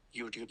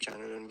YouTube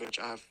channel, in which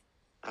I've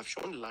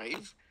shown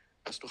live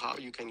as to how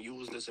you can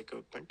use this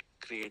equipment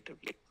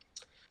creatively.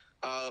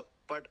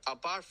 But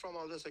apart from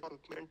all this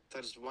equipment,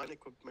 there's one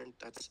equipment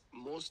that's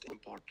most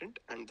important,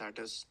 and that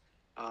is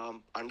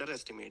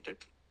underestimated.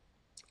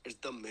 It's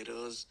the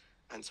mirrors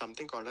and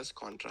something called as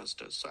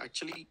contrasters. So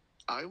actually,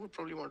 I would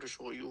probably want to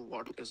show you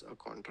what is a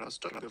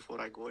contraster before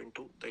I go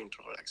into the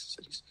internal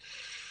accessories.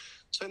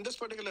 So in this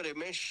particular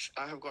image,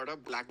 I have got a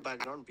black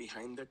background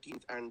behind the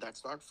teeth, and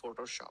that's not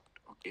photoshopped.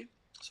 Okay.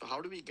 So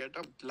how do we get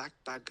a black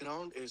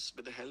background? Is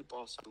with the help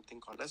of something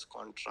called as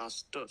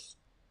contrasters.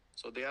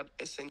 So they are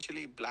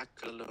essentially black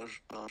color,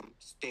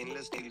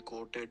 stainless steel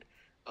coated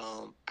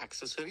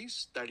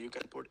accessories that you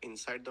can put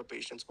inside the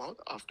patient's mouth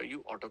after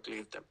you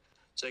autoclave them.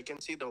 So you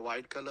can see the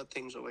white color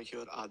things over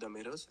here are the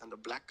mirrors and the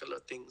black color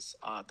things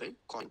are the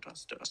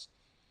contrasters.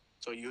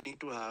 So you need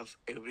to have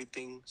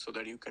everything so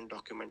that you can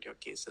document your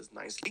cases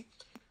nicely.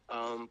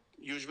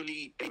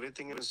 Usually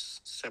everything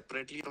is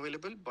separately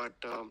available, but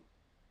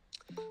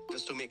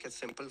Just to make it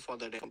simple for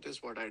the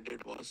dentist, what I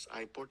did was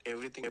I put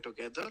everything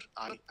together.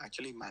 I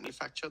actually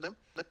manufacture them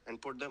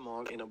and put them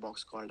all in a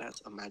box called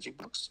as a magic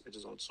box, which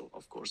is also,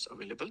 of course,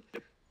 available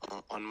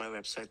on my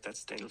website.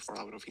 That's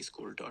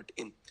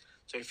dentalphotographyschool.in.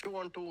 So if you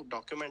want to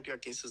document your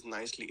cases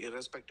nicely,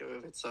 irrespective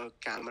if it's a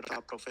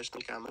camera,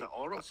 professional camera,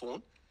 or a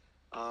phone,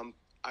 um,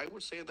 I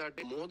would say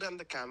that more than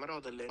the camera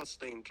or the lens,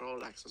 the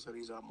internal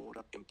accessories are more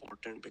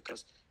important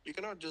because you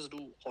cannot just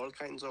do all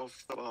kinds of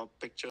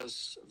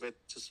pictures with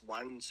just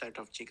one set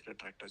of cheek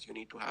retractors. You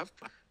need to have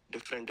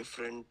different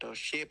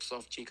shapes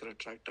of cheek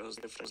retractors,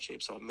 different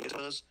shapes of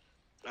mirrors,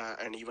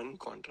 and even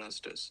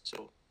contrasters.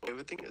 So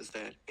everything is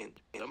there in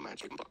the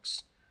magic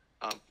box.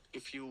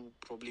 If you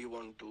probably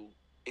want to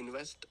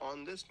invest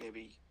on this,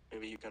 maybe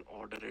you can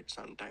order it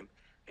sometime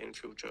in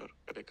future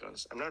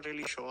because I'm not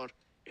really sure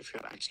if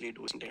you're actually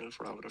doing dental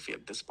photography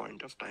at this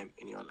point of time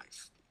in your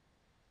life.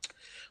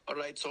 All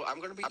right, so I'm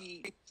going to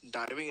be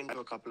diving into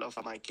a couple of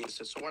my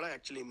cases. So what I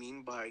actually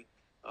mean by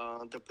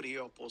the pre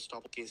or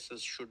post-op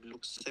cases should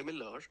look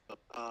similar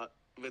uh,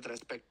 with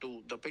respect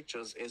to the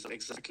pictures is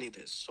exactly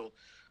this. So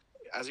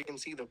as you can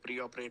see, the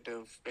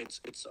preoperative, it's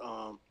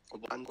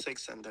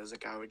 1/6 and there's a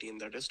cavity in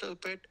the distal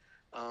pit.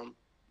 Um,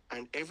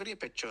 and every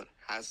picture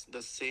has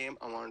the same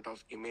amount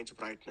of image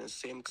brightness,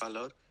 same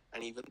color,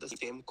 and even the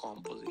same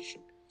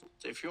composition.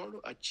 So if you want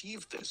to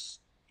achieve this,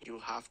 you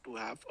have to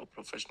have a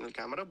professional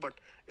camera, but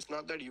it's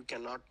not that you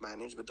cannot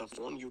manage with the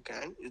phone. You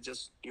can. It's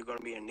just you're going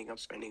to be ending up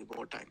spending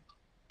more time.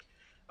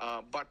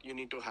 But you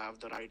need to have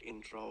the right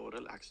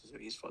intraoral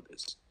accessories for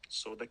this.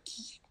 So the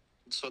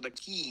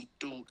key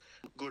to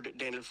good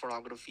dental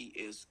photography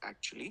is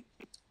actually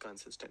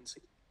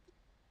consistency.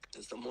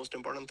 That's the most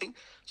important thing.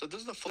 So this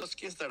is the first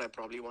case that I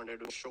probably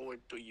wanted to show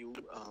it to you.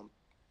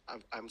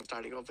 I'm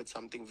starting off with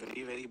something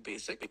very, very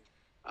basic.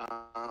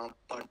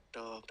 But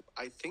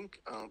I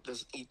think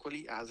this is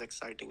equally as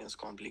exciting as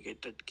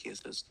complicated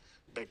cases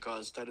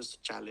because there is a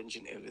challenge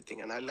in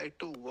everything. And I like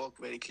to work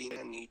very clean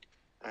and neat.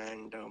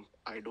 And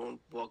I don't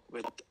work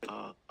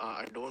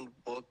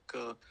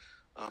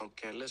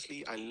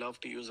carelessly. I love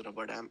to use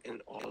rubber dam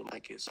in all my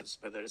cases,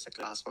 whether it's a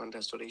class 1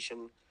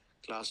 restoration,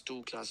 class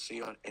 2, class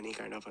 3, or any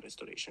kind of a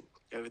restoration.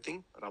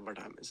 Everything rubber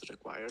dam is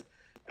required.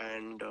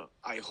 And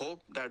I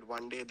hope that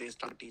one day they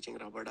start teaching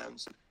rubber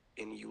dams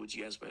in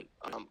UG as well.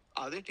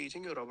 Are they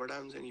teaching you rubber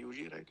dams in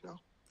UG right now?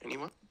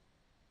 Anyone?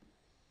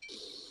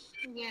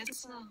 Yes,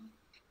 sir.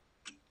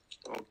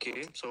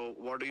 Okay, so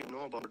what do you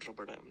know about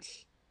rubber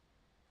dams?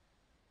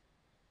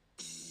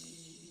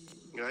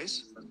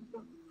 Guys?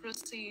 The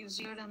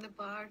procedure and the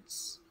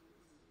parts.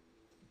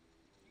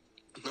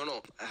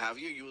 No. Have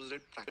you used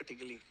it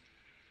practically?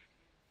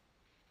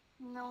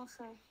 No,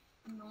 sir.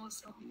 No,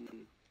 sir.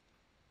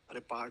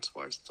 अरे parts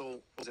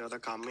तो ज़्यादा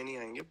काम में नहीं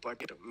आएंगे,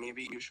 but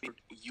maybe you should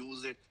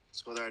use it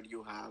so that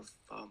you have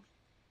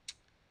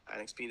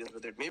an experience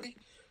with it. Maybe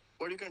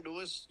what you can do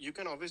is you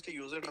can obviously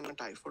use it on a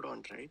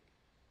typhodont, right?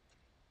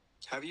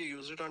 Have you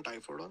used it on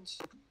typhodons?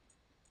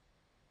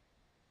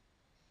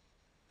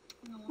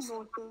 No,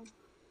 sir.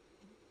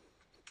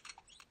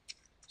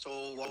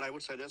 So what I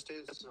would suggest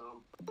is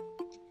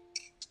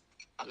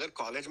अगर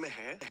college में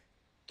है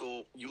तो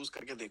use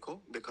करके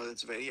देखो because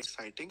it's very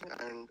exciting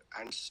and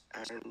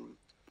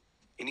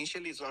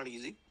initially it's not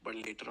easy but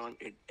later on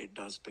it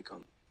does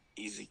become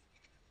easy.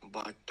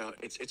 But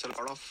it's a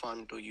lot of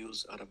fun to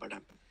use a rubber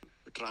dam.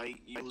 Try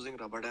using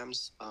rubber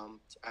dams.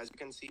 As you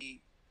can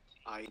see,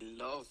 I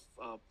love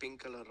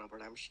pink color rubber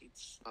dam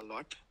sheets a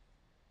lot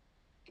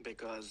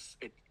because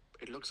it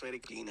looks very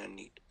clean and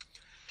neat.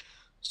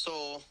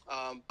 So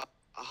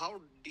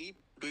how deep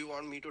do you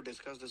want me to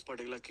discuss this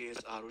particular case,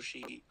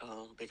 Arushi?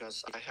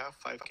 Because I have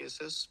 5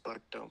 cases,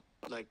 but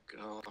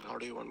how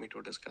do you want me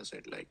to discuss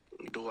it? Like,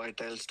 do I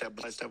tell step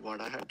by step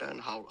what I have done?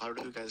 How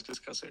do you guys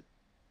discuss it?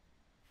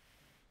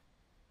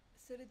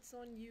 Sir, it's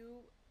on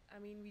you. I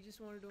mean, we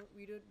just want to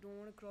don't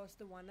want to cross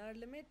the 1 hour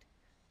limit.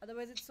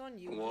 Otherwise, it's on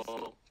you.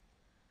 Well,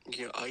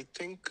 yeah, I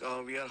think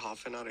we are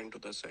half an hour into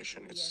the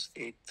session. It's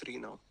Yes. 8:03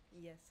 now.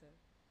 Yes, sir.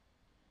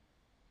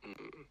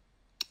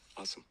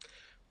 Awesome.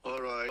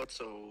 All right,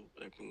 so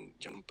let me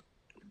jump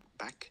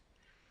back.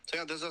 So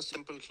yeah, this is a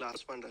simple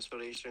class 1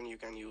 restoration. You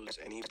can use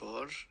any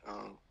burr.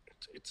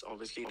 It's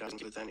obviously done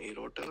with an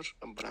aerotor,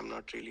 but I'm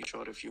not really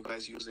sure if you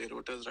guys use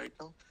aerotors right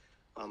now.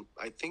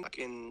 I think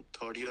in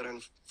third year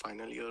and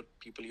final year,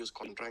 people use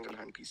quadrangle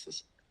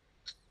handpieces,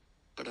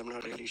 but I'm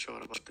not really sure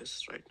about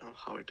this right now,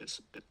 how it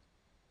is.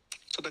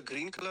 So the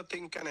green color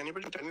thing, can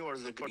anybody tell me what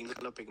is the green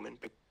color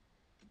pigment?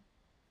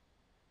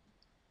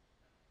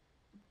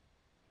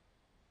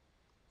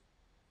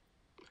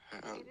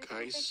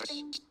 Guys,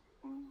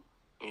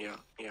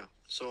 yeah.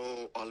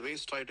 So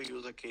always try to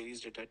use a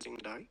caries detecting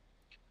dye,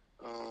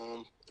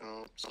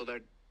 so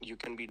that you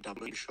can be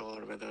doubly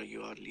sure whether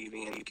you are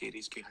leaving any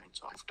caries behind.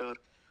 So after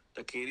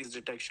the caries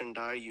detection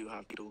dye, you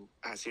have to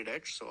acid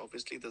etch. So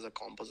obviously there's a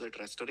composite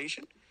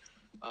restoration.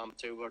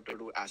 So you got to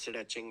do acid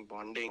etching,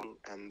 bonding,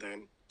 and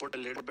then put a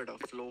little bit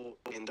of flow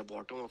in the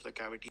bottom of the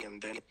cavity,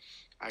 and then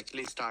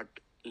actually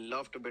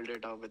love to build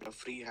it up with a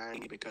free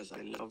hand because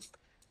I love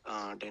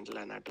dental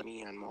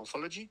anatomy and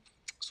morphology.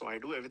 So I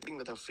do everything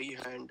with a free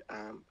hand.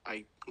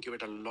 I give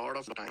it a lot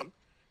of time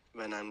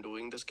when I'm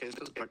doing these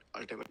cases, but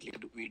ultimately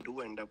we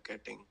do end up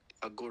getting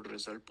a good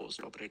result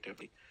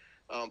post-operatively.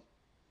 Um,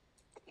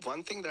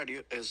 One thing that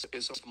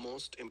is of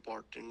most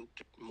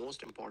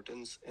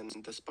importance in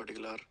this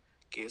particular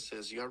case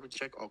is you have to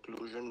check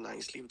occlusion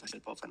nicely with the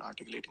help of an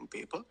articulating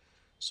paper.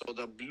 So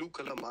the blue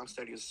color marks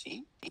that you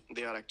see,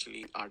 they are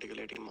actually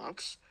articulating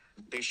marks.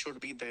 They should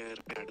be there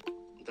at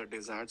the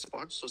desired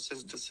spot. So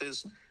since this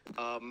is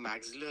a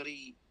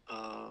maxillary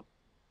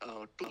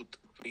tooth,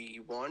 we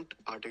want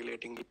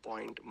articulating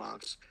point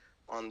marks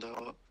on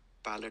the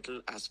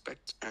palatal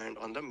aspects and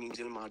on the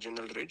mesial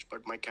marginal ridge,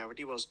 but my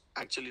cavity was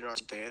actually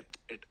not there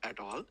at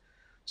all.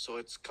 So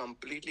it's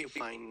completely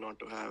fine not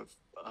to have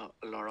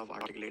a lot of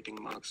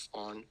articulating marks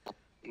on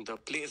the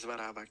place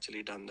where I've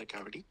actually done the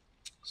cavity.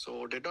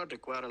 So did not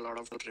require a lot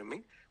of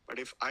trimming. But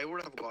if I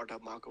would have got a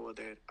mark over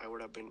there, I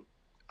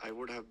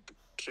would have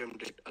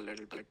trimmed it a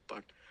little bit.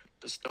 But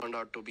this turned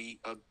out to be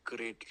a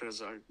great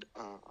result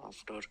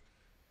after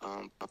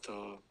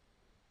the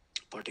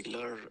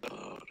particular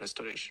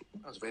restoration.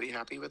 I was very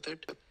happy with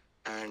it,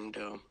 and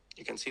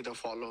you can see the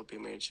follow-up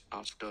image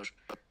after.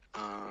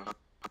 I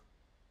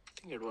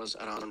think it was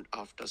around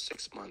after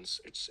 6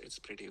 months. It's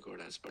pretty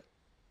good as well.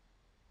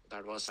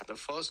 That was the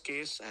first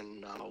case,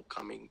 and now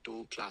coming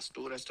to class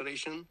 2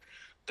 restoration.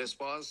 This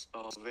was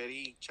a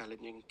very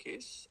challenging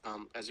case.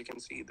 As you can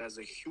see, there's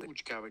a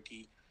huge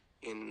cavity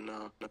in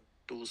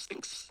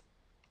 2/6.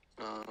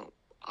 Uh,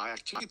 I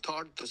actually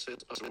thought this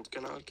is a root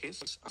canal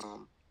case.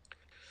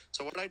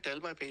 So what I tell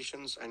my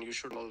patients, and you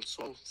should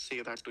also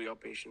say that to your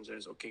patients,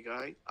 is okay,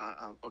 guy.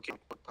 Okay.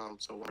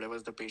 So whatever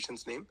is the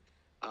patient's name,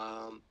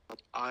 um,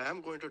 I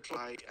am going to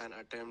try and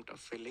attempt a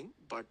filling,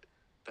 but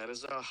there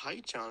is a high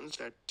chance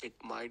that it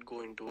might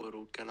go into a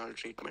root canal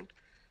treatment.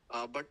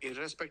 But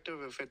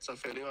irrespective if it's a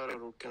filling or a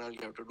root canal,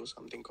 you have to do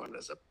something called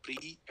as a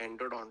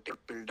pre-endodontic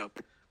build-up.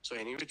 So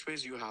any which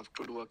ways you have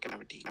to do a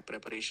cavity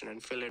preparation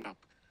and fill it up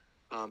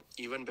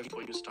even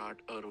before you start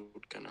a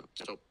root canal.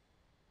 So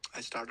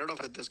I started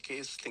off with this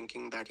case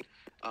thinking that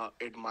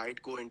it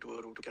might go into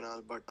a root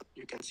canal, but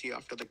you can see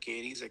after the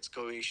caries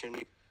excavation,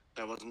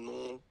 there was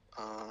no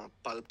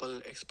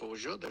pulpal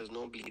exposure, there is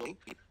no bleeding.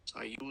 So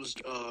I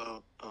used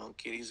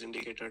caries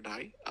indicator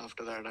dye.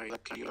 After that, I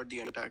cleared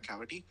the entire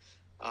cavity.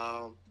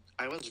 Uh,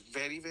 I was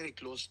very, very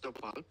close to the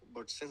pulp,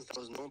 but since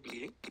there was no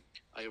bleeding,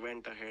 I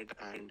went ahead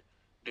and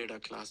did a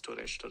class 2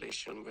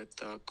 restoration with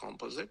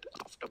composite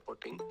after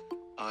putting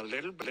a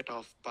little bit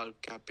of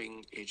pulp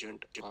capping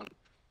agent on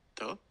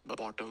the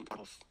bottom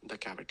of the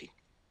cavity.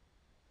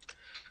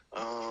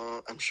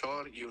 I'm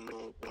sure you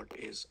know what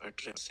is a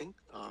dressing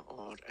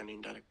or an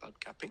indirect pulp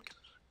capping.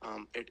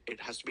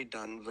 It has to be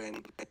done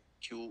when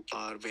you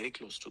are very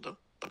close to the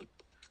pulp.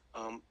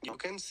 You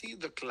can see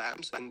the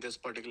clamps in this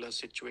particular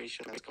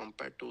situation as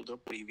compared to the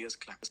previous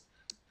clamps.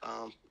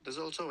 This is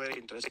also very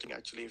interesting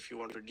actually if you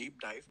want to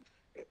deep dive.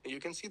 You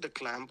can see the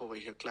clamp over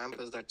here. Clamp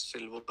is that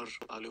silver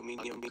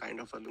aluminum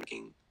kind of a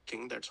looking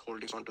thing that's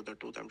holding onto the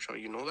tooth. I'm sure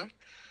you know that.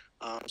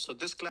 So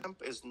this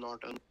clamp is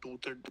not a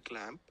toothed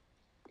clamp,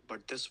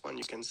 but this one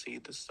you can see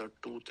this is a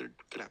toothed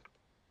clamp.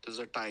 This is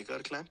a tiger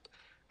clamp,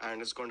 and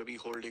it's going to be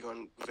holding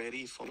on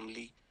very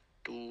firmly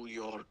to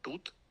your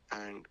tooth.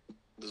 And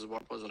this is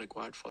what was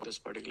required for this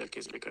particular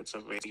case because it's a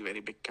very, very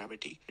big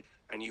cavity,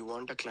 and you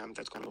want a clamp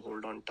that's going to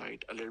hold on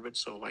tight a little bit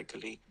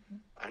cervically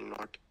and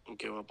not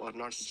give up or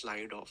not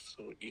slide off.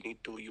 So you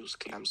need to use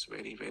clamps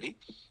very, very.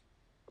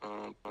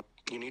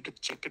 You need to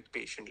check it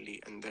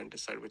patiently and then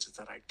decide which is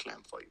the right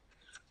clamp for you.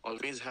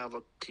 Always have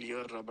a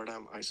clear rubber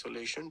dam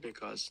isolation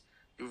because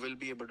you will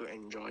be able to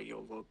enjoy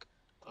your work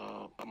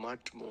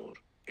much more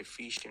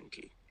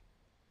efficiently.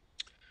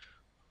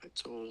 Right,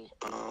 so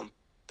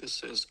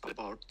this is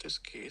about this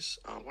case.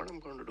 What I'm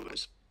going to do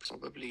is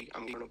probably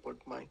I'm going to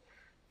put my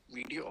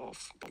video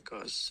off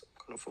because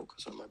I'm going to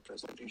focus on my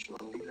presentation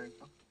only right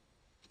now.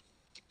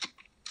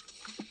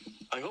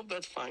 I hope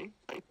that's fine.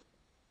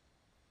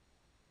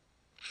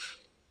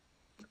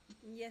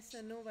 Yes,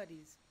 sir, no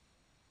worries.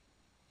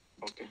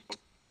 Okay.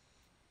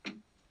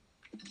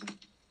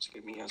 Just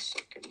give me a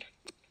second.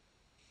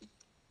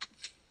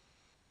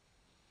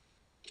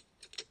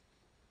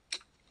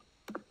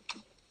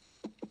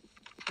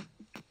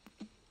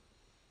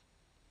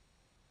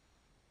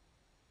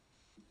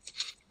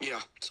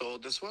 Yeah, so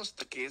this was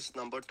the case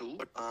number 2.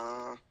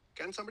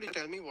 Can somebody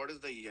tell me what is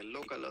the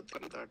yellow color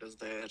thing that is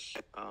there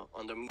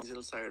on the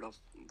mesial side of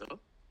the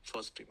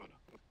first premolar?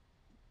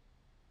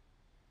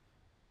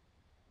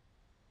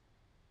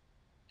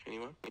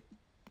 Anyone?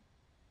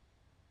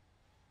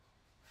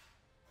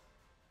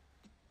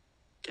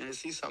 Can I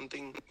see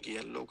something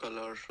yellow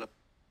color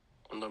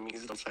on the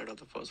mesial side of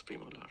the first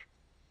premolar?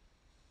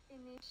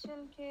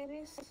 Initial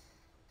caries.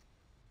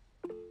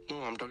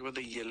 No, I'm talking about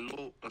the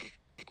yellow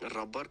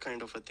rubber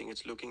kind of a thing.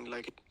 It's looking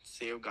like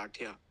Sev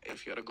Gathia.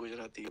 If you're a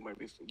Gujarati, you might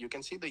be. You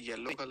can see the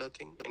yellow color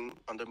thing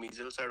on the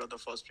mesial side of the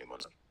first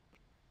premolar.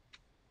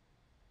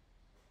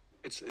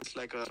 It's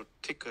like a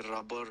thick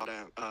rubber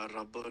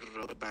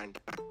band.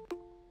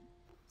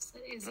 Sir,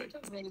 is Right. it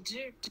a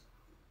widget?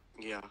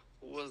 Yeah.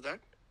 Who was that?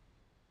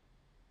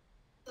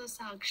 The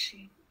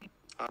Sakshi.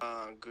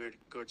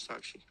 Good,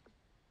 Sakshi.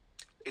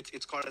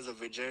 It's called as a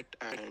widget,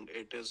 and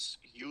it is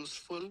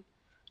useful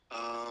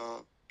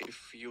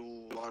if you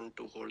want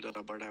to hold the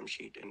rubber dam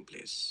sheet in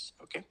place.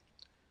 Okay.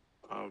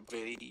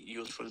 Very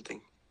useful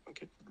thing.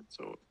 Okay.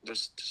 So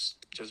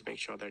just make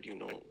sure that you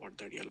know what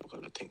that yellow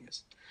color thing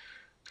is.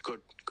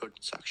 Good,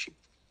 Sakshi.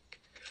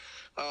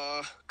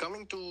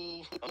 Coming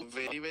to a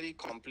very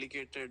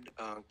complicated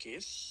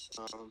case.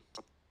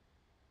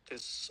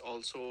 This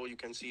also, you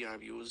can see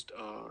I've used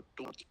a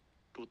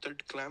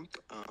toothed clamp,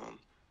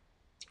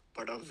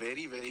 but a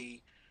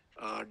very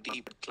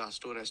deep class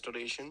 2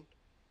 restoration.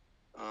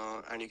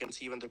 And you can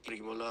see even the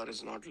premolar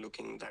is not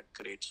looking that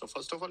great. So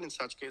first of all, in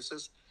such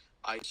cases,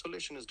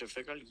 isolation is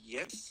difficult,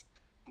 yes.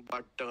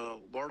 But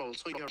what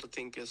also you have to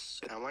think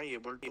is, am I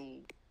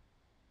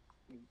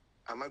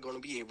going to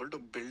be able to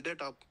build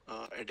it up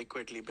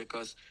adequately?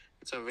 Because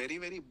it's a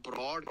very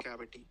broad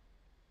cavity,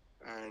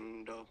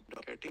 and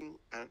getting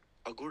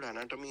a good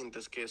anatomy in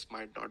this case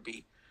might not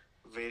be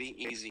very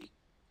easy.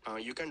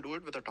 You can do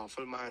it with a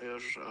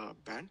Toffelmeyer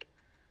band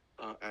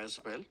as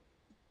well,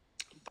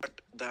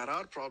 but there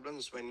are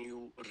problems when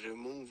you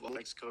remove or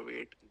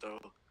excavate the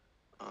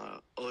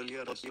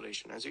earlier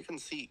restoration. As you can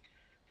see,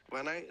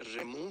 when I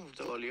remove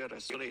the earlier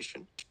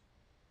restoration,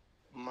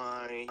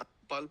 my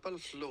pulpal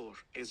floor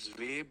is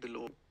way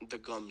below the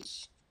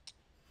gums.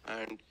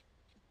 And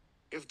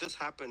if this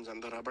happens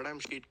and the rubber dam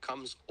sheet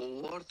comes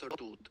over the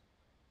tooth,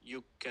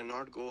 you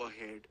cannot go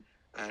ahead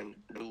and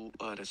do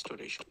a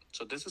restoration.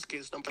 So this is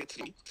case number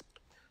 3.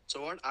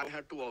 So what I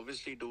had to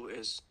obviously do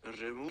is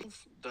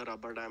remove the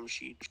rubber dam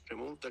sheet,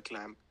 remove the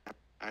clamp,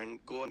 and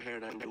go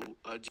ahead and do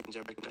a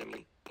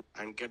gingivectomy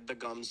and get the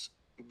gums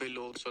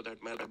below so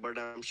that my rubber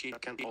dam sheet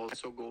can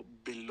also go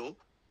below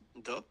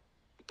the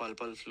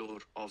pulpal floor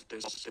of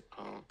this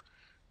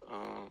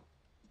uh,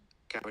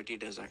 cavity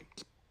design.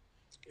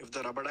 If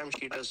the rubber dam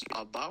sheet is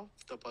above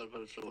the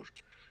pulpal floor,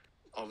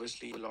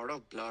 obviously a lot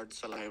of blood,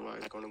 saliva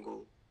is going to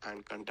go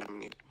and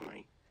contaminate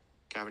my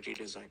cavity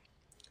design.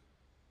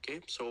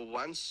 Okay, so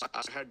once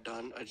I had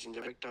done a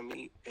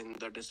gingivectomy in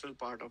the distal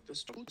part of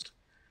this tooth,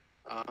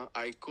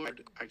 I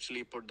could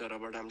actually put the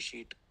rubber dam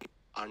sheet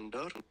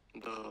under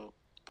the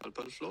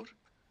pulpal floor.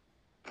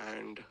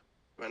 And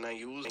when I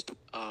used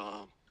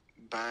a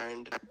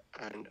band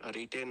and a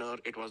retainer,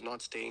 it was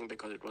not staying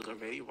because it was a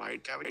very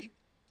wide cavity.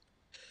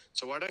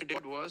 So what I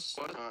did was,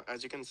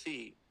 as you can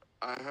see,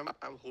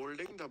 I'm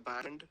holding the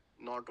band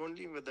not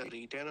only with the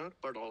retainer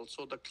but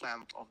also the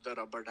clamp of the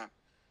rubber dam.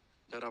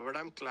 The rubber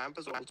dam clamp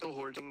is also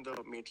holding the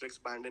matrix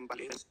band in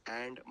place,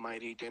 and my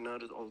retainer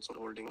is also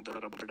holding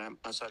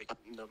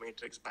the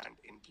matrix band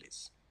in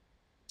place.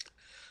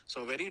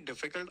 So very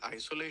difficult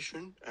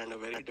isolation and a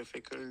very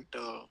difficult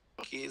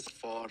case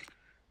for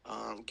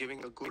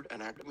giving a good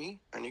anatomy.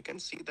 And you can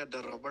see that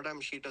the rubber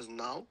dam sheet is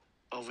now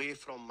away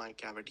from my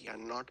cavity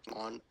and not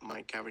on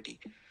my cavity.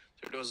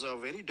 So it was a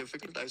very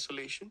difficult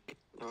isolation,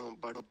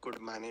 but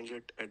could manage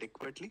it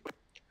adequately.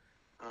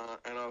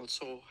 And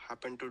also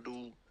happened to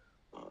do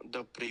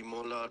the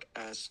premolar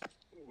as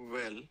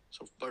well.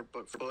 So,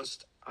 but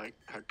first I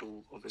had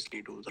to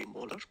obviously do the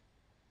molar.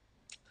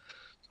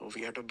 So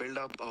we had to build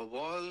up a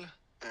wall,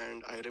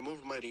 and I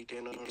removed my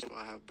retainer so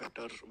I have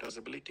better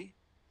visibility.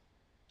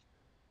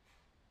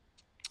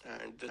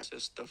 And this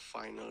is the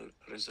final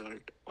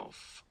result of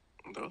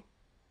the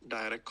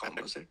direct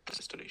composite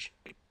restoration.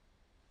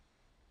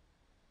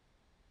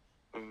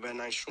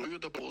 When I show you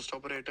the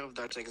post-operative,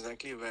 that's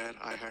exactly where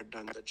I had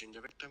done the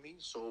gingivectomy.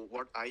 So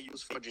what I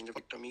use for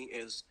gingivectomy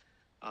is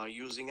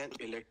using an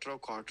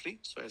electrocautery.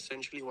 So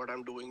essentially what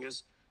I'm doing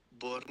is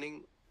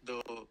burning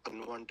the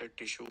unwanted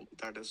tissue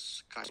that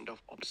is kind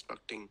of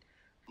obstructing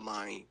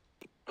my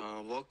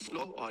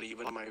workflow or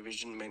even my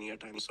vision many a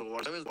time. So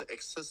whatever is the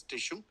excess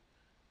tissue,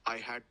 I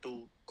had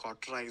to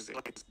cauterize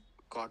it.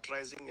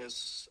 Cauterizing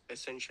is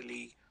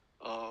essentially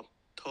a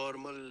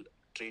thermal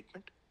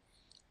treatment,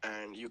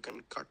 and you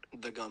can cut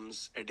the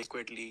gums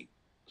adequately.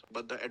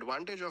 But the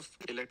advantage of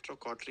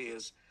electrocautery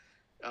is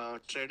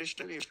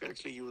traditionally, if you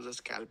actually use a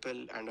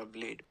scalpel and a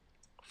blade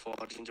for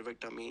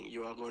gingivectomy,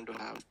 you are going to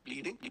have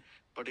bleeding.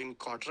 But in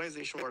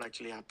cauterization, what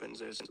actually happens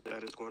is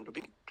there is going to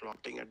be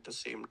clotting at the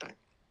same time.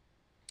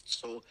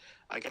 So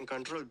I can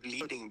control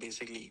bleeding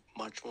basically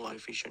much more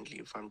efficiently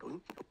if I'm doing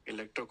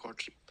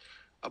electrocautery.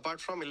 Apart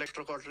from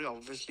electrocautery,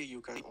 obviously you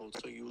can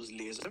also use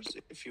lasers.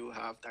 If you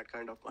have that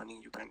kind of money,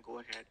 you can go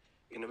ahead,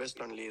 invest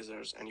on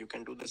lasers, and you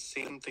can do the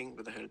same thing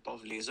with the help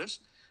of lasers.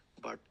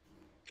 But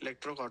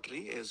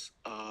electrocautery is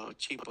a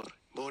cheaper,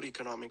 more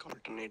economic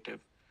alternative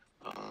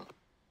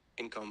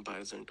in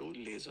comparison to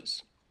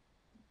lasers.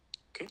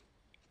 Okay,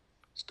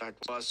 so that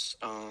was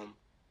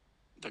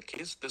the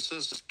case. This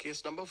is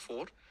case number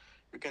 4.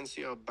 You can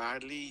see a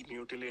badly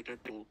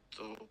mutilated tooth.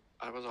 So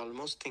I was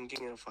almost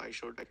thinking if I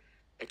should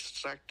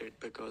extract it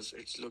because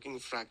it's looking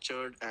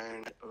fractured.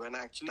 And when I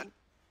actually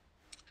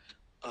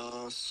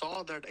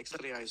saw that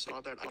X-ray, I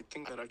saw that I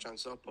think there are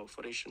chances of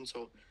perforation.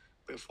 So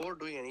before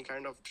doing any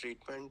kind of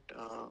treatment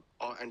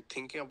and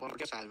thinking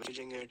about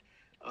salvaging it,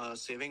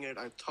 saving it,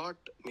 I thought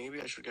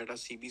maybe I should get a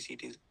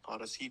CBCT or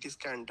a CT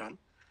scan done.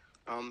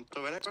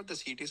 So when I got the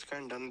CT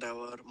scan done, there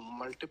were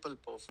multiple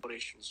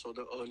perforations. So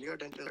the earlier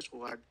dentist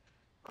who had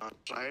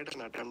tried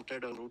and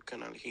attempted a root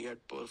canal, he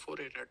had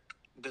perforated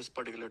this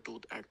particular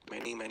tooth at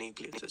many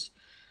places.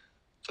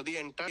 So the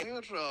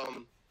entire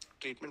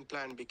treatment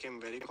plan became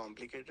very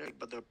complicated,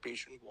 but the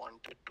patient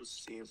wanted to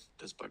save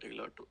this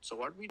particular tooth. So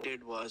what we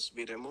did was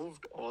we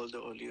removed all the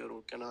earlier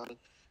root canal,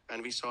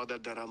 and we saw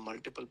that there are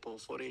multiple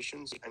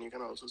perforations, and you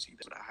can also see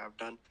that I have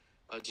done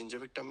a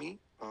gingivectomy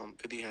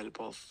with the help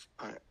of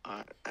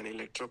an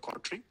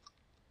electrocautery,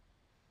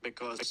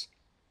 because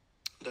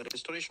the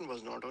restoration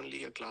was not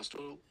only a class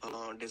 2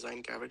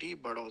 design cavity,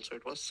 but also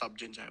it was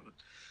subgingival.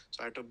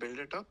 So I had to build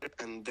it up,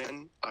 and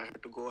then I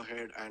had to go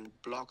ahead and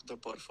block the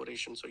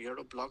perforation. So you have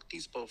to block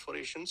these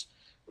perforations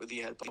with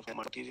the help of a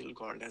material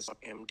called as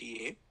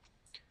MTA.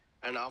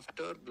 And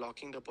after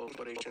blocking the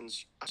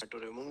perforations, I had to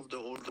remove the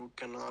old root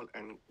canal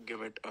and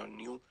give it a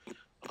new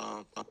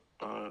uh,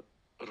 uh,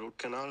 root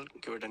canal,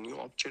 give it a new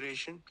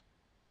obturation.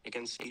 You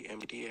can see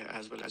MTA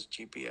as well as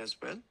GP as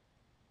well.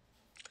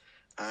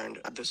 And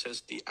this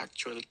is the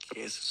actual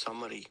case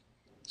summary.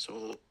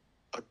 So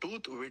a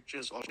tooth which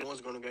is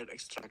almost going to get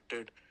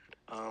extracted,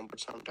 but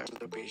sometimes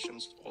the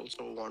patients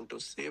also want to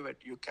save it.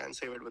 You can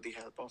save it with the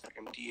help of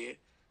MTA.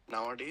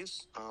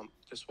 Nowadays,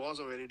 this was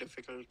a very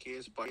difficult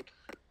case, but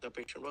the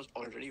patient was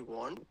already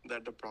warned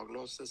that the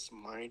prognosis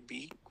might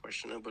be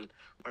questionable.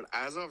 But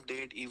as of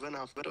date, even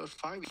after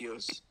 5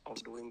 years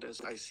of doing this,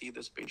 I see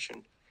this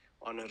patient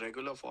on a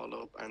regular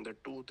follow-up, and the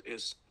tooth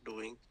is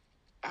doing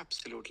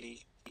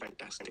absolutely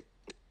fantastic.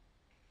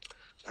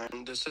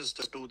 And this is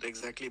the tooth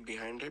exactly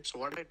behind it. So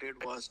what I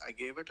did was I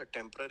gave it a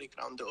temporary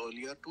crown. The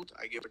earlier tooth,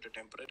 I gave it a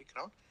temporary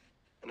crown,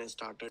 and I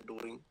started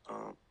doing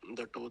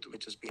the tooth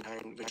which is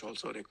behind, which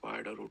also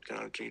required a root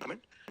canal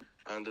treatment.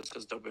 And this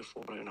is the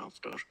before and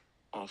after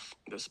of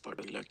this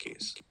particular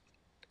case.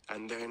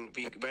 And then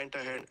we went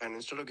ahead, and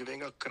instead of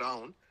giving a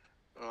crown,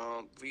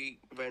 we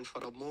went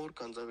for a more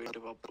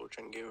conservative approach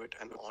and gave it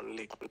an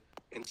onlay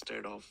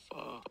instead of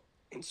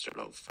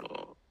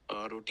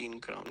a routine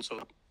crown.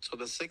 So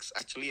the six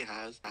actually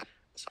has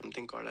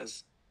something called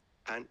as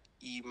an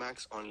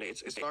Emax onlay.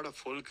 It's not a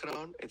full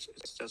crown. It's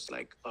just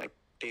like a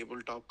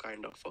tabletop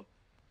kind of a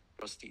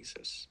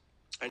prosthesis.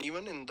 And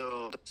even in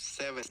the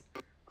seven,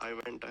 I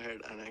went ahead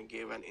and I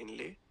gave an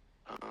inlay.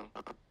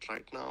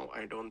 Right now,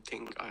 I don't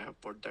think I have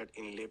put that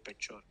inlay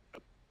picture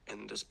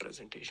in this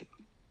presentation.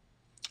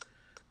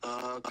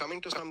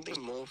 Coming to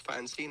something more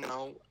fancy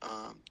now,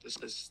 this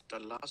is the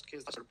last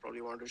case that I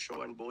probably want to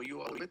show and bore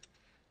you all with.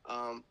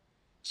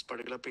 This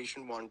particular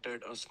patient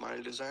wanted a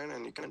smile design,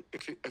 and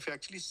if you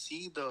actually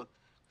see the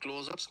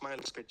close-up smile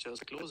pictures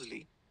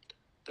closely,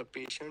 the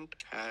patient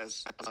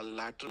has a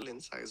lateral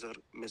incisor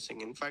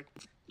missing. In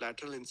fact,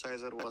 lateral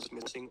incisor was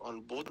missing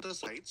on both the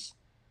sides.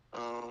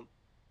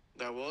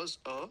 There was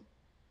a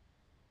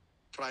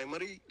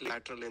primary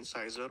lateral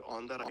incisor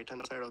on the right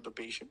hand side of the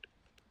patient,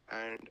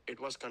 and it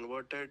was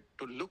converted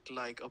to look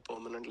like a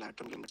permanent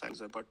lateral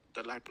incisor, but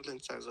the lateral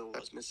incisor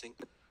was missing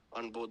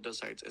on both the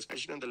sides.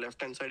 Especially on the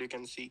left hand side, you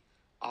can see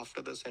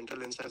after the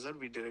central incisor,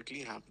 we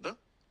directly have the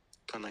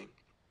canine.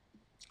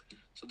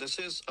 So this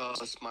is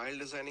a smile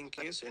designing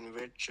case in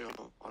which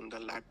on the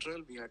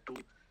lateral, we had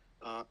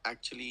to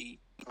actually,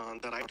 on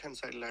the right hand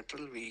side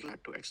lateral, we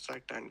had to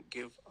extract and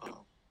give a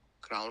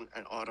crown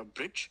or a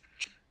bridge.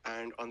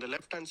 And on the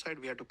left hand side,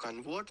 we had to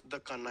convert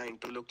the canine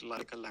to look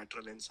like a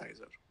lateral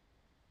incisor.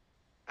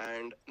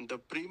 And the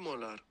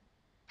premolar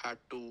had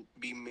to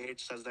be made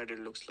such that it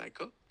looks like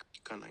a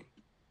canine.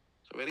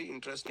 So very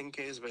interesting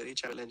case, very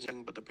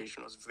challenging, but the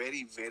patient was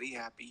very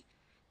happy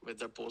with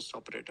the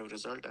post-operative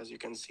result. As you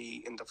can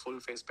see in the full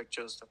face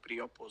pictures, the pre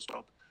or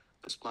post-op,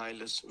 the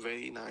smile is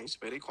very nice,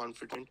 very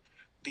confident.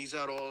 These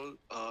are all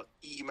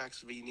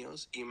Emax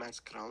veneers,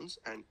 Emax crowns,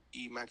 and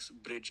Emax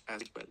bridge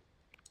as well.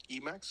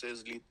 Emax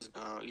is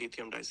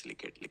lithium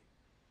disilicate.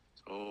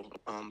 So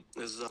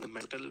this is a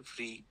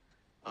metal-free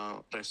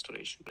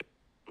restoration.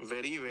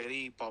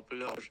 Very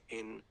popular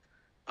in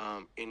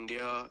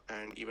India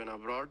and even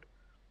abroad.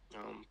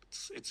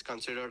 It's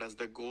considered as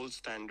the gold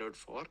standard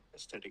for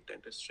aesthetic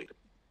dentistry.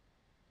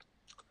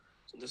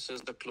 So this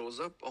is the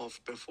close-up of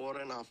before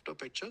and after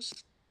pictures.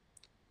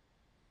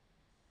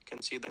 You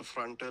can see the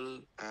frontal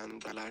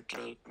and the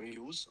lateral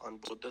views on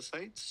both the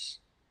sides.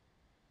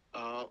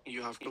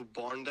 You have to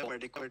bond them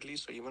adequately.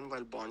 So even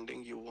while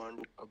bonding, you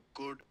want a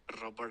good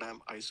rubber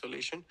dam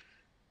isolation.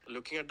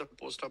 Looking at the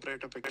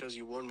post-operative pictures,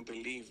 you won't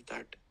believe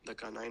that the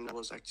canine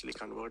was actually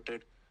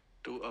converted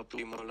to a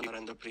premolar,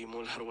 and the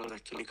premolar was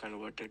actually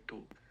converted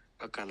to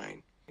a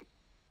canine.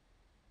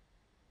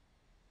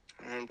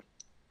 And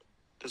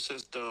this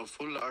is the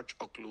full arch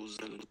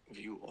occlusal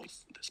view of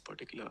this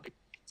particular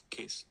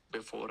case,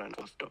 before and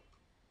after.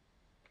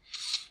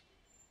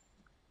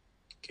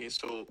 Okay,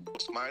 so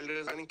smile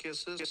designing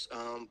cases,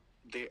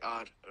 they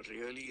are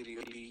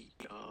really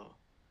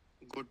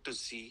good to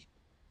see,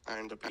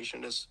 and the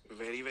patient is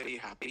very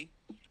happy.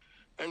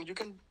 And you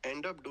can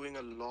end up doing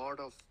a lot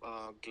of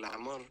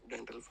glamour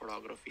dental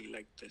photography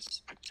like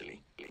this,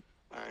 actually.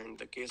 And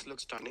the case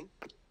looks stunning.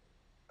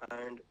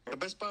 And the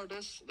best part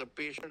is the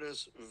patient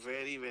is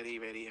very, very,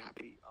 very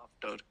happy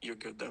after you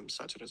give them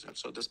such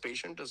results. So this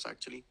patient is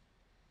actually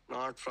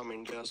not from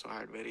India, so I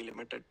had very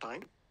limited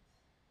time.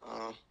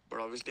 But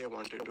obviously, I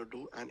wanted to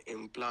do an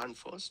implant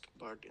first.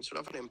 But instead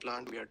of an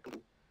implant, we had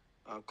to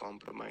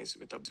compromise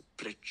with a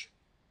bridge.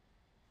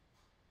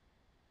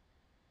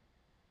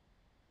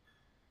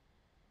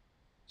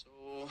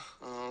 So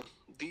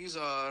these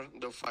are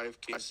the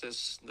 5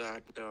 cases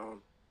that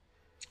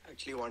I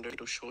actually wanted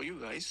to show you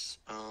guys.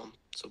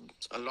 So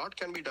a lot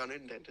can be done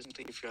in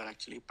dentistry if you are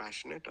actually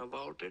passionate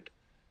about it,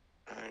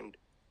 and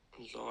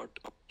a lot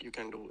you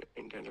can do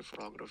in dental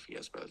photography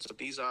as well. So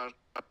these are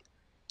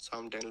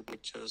some dental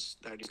pictures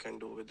that you can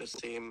do with the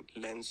same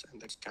lens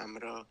and the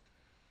camera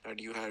that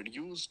you had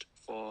used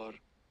for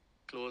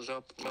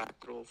close-up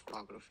macro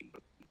photography.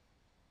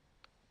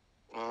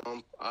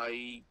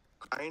 I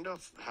kind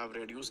of have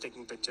reduced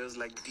taking pictures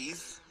like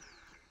these,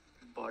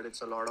 but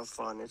it's a lot of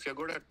fun. If you're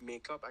good at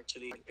makeup,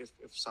 actually, if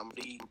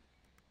somebody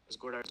is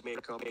good at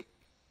makeup,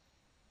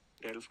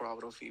 dental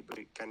photography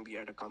can be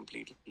at a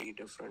completely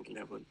different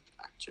level,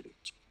 actually.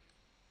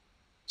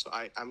 So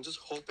I'm just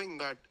hoping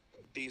that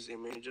these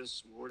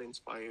images would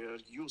inspire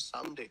you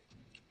someday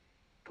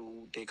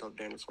to take up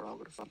dental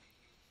photography.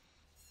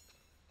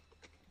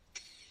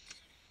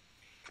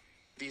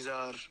 These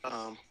are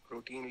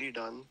routinely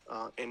done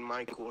in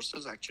my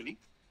courses, actually.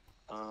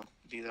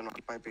 These are not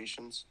my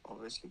patients,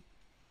 obviously.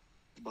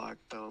 But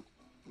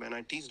when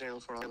I teach dental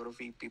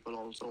photography, people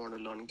also want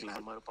to learn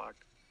glamour part.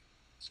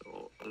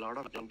 So a lot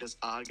of dentists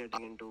are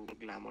getting into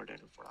glamour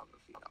dental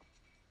photography now.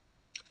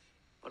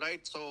 All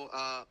right, so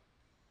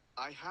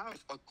I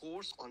have a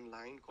course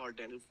online called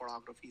Dental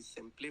Photography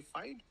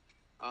Simplified.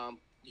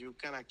 You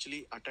can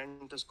actually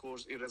attend this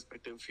course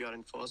irrespective if you are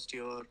in first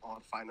year or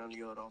final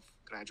year of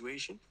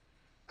graduation,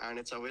 and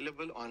it's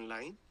available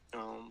online.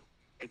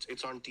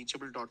 It's on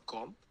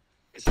teachable.com.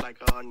 It's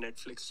like a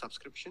Netflix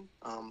subscription.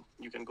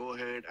 You can go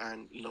ahead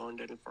and learn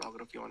dental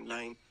photography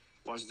online,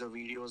 watch the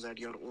videos at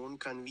your own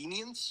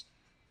convenience,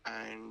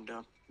 and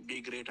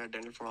be great at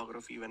dental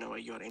photography whenever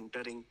you're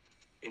entering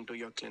into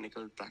your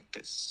clinical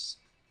practice.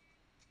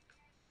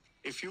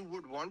 If you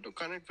would want to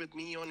connect with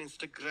me on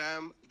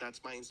Instagram,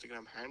 that's my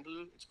Instagram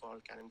handle. It's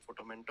called Canon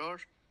Photo Mentor.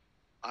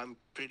 I'm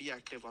pretty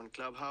active on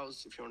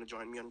Clubhouse. If you want to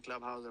join me on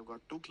Clubhouse, I've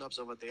got 2 clubs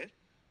over there.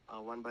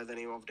 One by the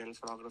name of Dental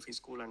Photography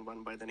School and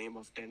one by the name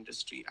of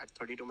Dentistry at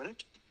 32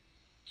 Minute.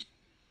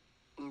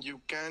 You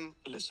can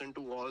listen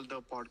to all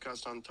the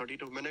podcasts on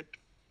 32 Minute.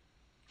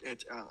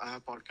 I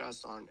have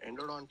podcasts on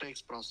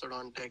endodontics,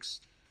 prosthodontics,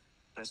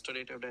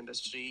 restorative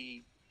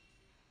dentistry,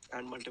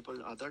 and multiple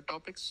other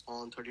topics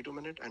on 32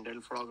 Minute. And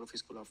Dental Photography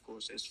School, of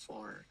course, is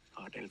for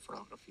dental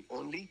photography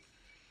only.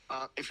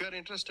 If you're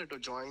interested to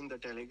join the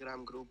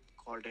Telegram group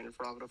called Dental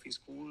Photography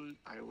School,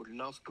 I would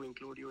love to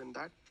include you in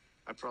that.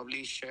 I'll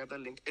probably share the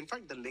link. In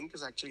fact, the link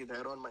is actually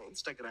there on my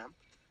Instagram.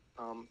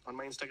 On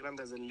my Instagram,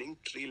 there's a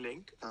link tree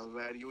link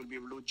where you will be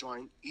able to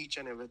join each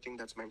and everything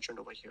that's mentioned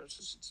over here.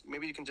 So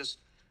maybe you can just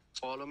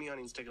follow me on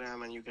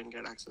Instagram and you can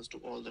get access to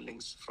all the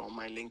links from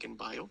my link in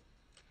bio.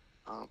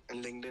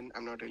 And LinkedIn,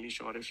 I'm not really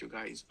sure if you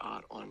guys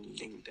are on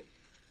LinkedIn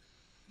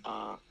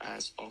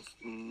as of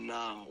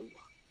now.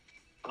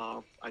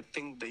 I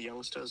think the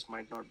youngsters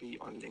might not be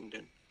on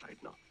LinkedIn right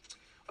now.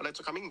 All right,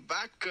 so coming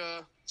back,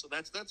 so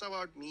that's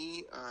about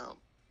me.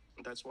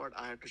 That's what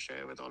I had to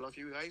share with all of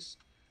you guys.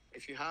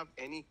 If you have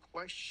any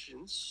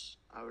questions,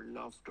 I would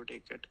love to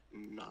take it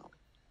now.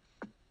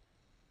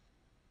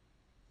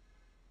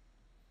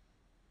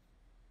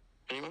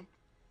 Anyone?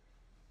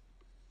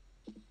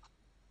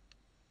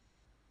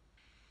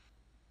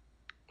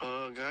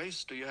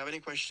 Guys, do you have any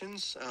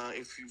questions?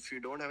 If you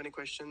don't have any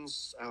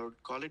questions, I would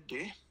call it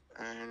day,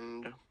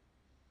 and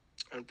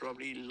I'd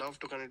probably love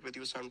to connect with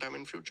you sometime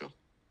in future.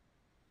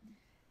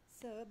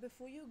 Sir,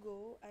 before you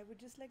go, I would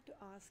just like to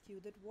ask you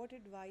that what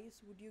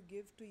advice would you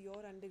give to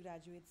your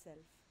undergraduate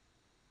self?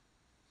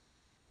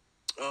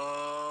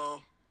 Uh,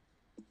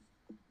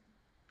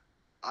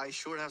 I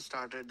should have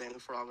started dental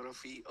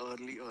photography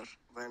earlier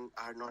when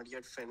I had not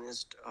yet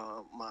finished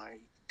my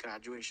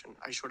graduation.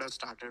 I should have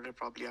started it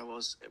probably I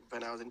was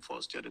when I was in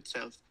first year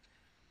itself,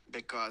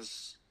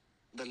 because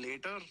the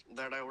later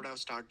that I would have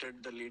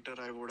started, the later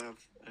I would have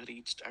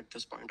reached at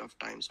this point of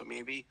time. So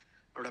maybe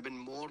I would have been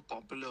more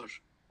popular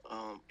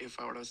if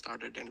I would have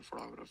started dental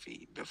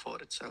photography before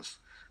itself.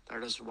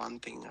 That is one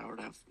thing I would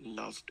have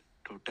loved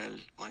to tell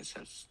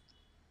myself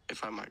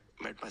if I might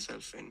met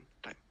myself in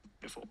time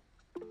before.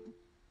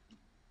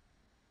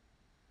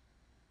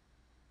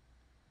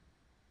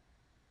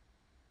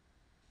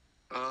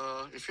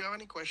 If you have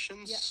any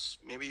questions,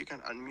 maybe you can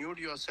unmute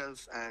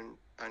yourself and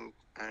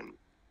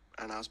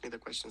ask me the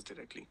questions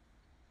directly.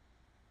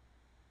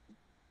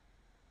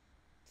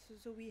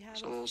 So we have.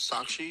 So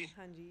Sakshi,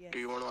 Hanji, yes. do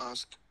you want to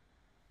ask?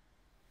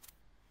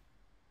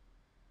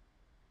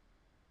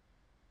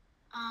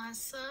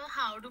 Sir,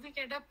 how do we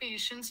get our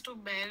patients to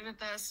bear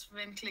with us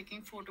when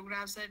clicking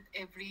photographs at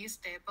every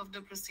step of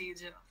the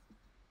procedure?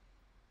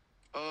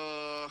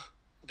 Uh,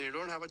 they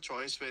don't have a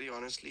choice, very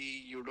honestly.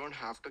 You don't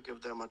have to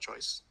give them a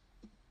choice.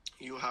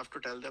 You have to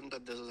tell them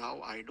that this is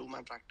how I do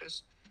my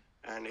practice.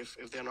 And if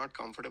they're not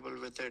comfortable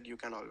with it, you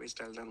can always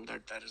tell them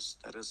that there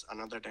is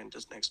another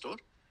dentist next door,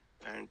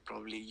 and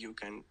probably you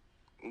can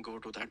go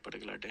to that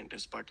particular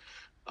dentist. But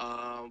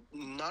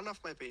none of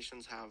my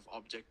patients have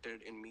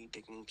objected in me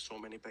taking so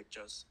many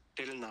pictures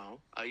till now.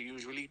 I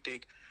usually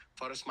take,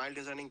 for a smile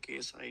designing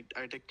case,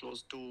 I take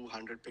close to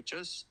 100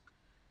 pictures.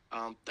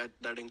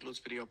 That includes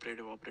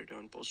pre-operative, operative,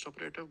 and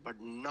post-operative. But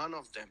none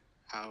of them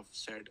have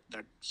said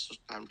that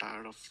I'm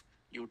tired of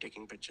you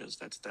taking pictures.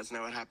 That's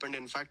never happened.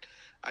 In fact,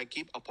 I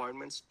keep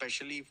appointments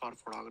specially for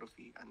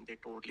photography, and they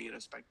totally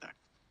respect that.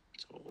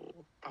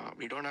 So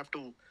we don't have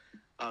to.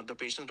 The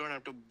patients don't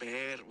have to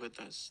bear with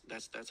us.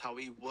 That's how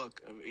we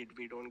work.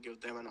 We don't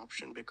give them an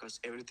option because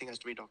everything has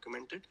to be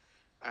documented.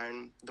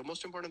 And the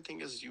most important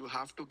thing is you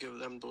have to give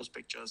them those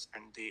pictures,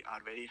 and they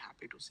are very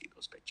happy to see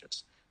those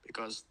pictures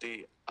because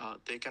they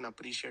can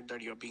appreciate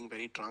that you're being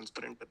very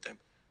transparent with them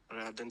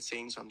rather than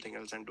saying something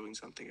else and doing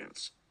something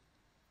else.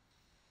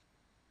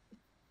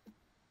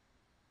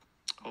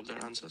 Hope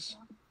that answers.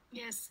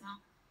 Yes, sir.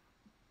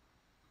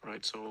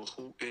 Right. So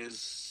who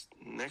is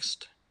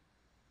next?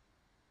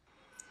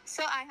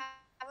 So I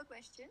have a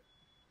question.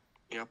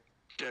 Yep.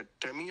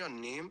 Tell me your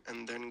name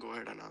and then go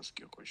ahead and ask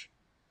your question.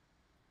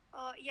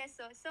 Yes,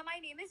 sir. So my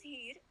name is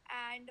Heer,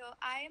 and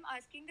I am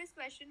asking this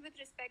question with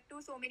respect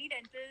to so many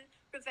dental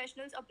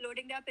professionals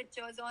uploading their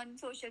pictures on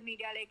social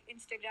media like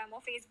Instagram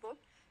or Facebook.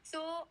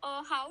 So,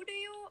 how do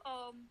you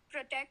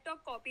protect or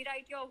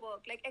copyright your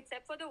work? Like,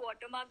 except for the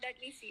watermark that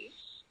we see,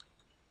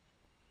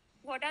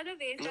 what are the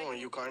ways that No,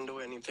 you can't do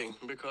anything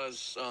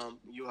because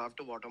you have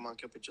to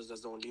watermark your pictures.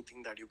 That's the only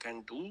thing that you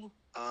can do.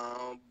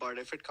 But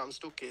if it comes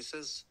to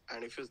cases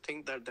and if you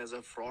think that there's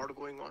a fraud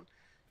going on,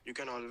 you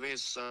can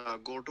always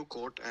go to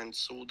court and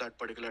sue that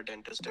particular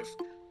dentist if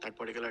that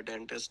particular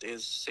dentist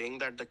is saying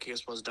that the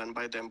case was done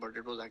by them, but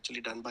it was actually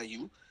done by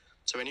you.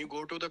 So when you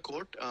go to the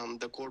court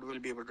will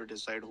be able to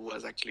decide who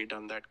has actually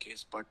done that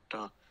case. But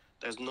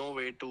there's no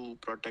way to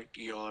protect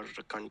your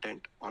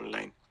content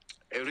online.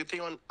 Everything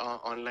on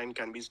online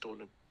can be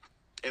stolen.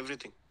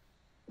 Everything.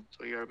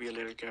 So you have to be a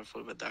little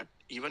careful with that.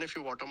 Even if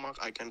you watermark,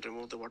 I can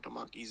remove the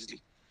watermark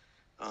easily.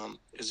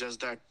 It's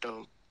just that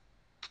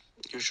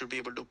you should be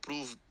able to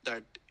prove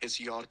that it's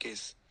your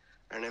case.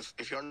 And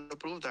if you want to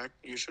prove that,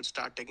 you should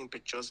start taking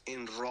pictures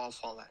in raw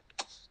format.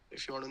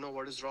 If you want to know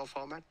what is raw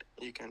format,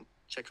 you can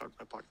check out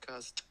my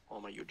podcast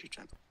or my YouTube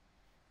channel.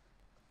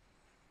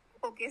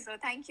 Okay, sir.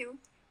 Thank you.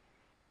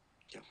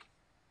 Yeah.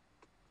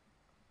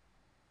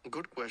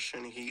 Good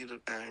question here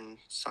and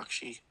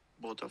Sakshi,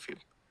 both of you.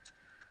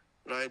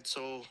 Right.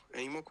 So,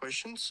 any more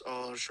questions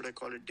or should I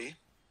call it day?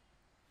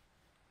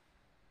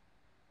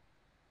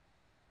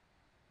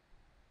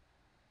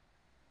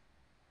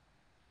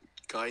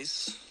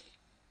 Guys,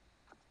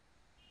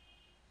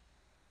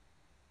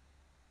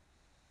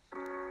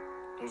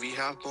 we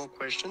have more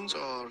questions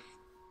or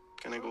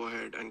can I go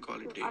ahead and call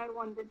it day? I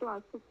wanted to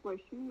ask a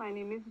question. My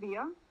name is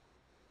Ria.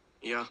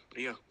 Yeah,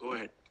 Ria, go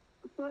ahead.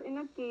 So, in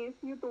a case,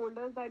 you told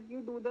us that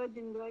you do the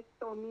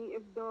gingivectomy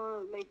if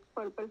the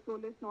purple flow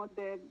is not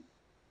there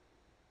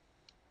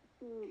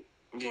to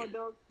Yeah. for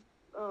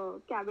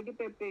the cavity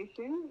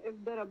preparation.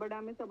 If the rubber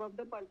dam is above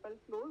the purple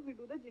floor, we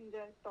do the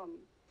gingivectomy.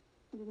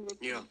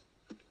 Yeah.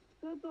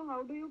 So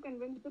how do you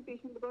convince the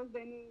patient? Because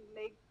then,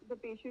 the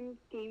patient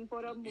came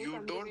for a more You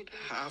don't conservative.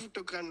 have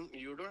to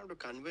you don't have to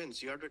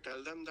convince. You have to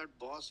tell them that,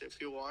 boss, if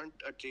you want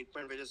a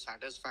treatment which is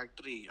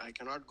satisfactory, I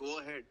cannot go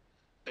ahead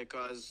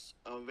because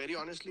very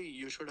honestly,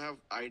 you should have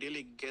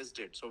ideally guessed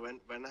it. So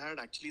when I had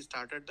actually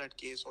started that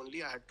case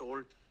only,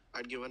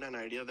 I'd given an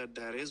idea that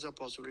there is a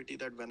possibility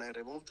that when I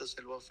remove the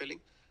silver filling,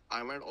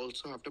 I might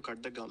also have to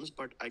cut the gums,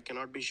 but I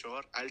cannot be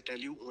sure. I'll tell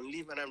you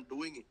only when I'm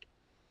doing it.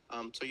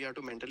 So you have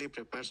to mentally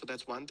prepare. So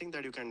that's one thing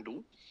that you can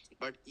do.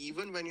 But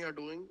even when you are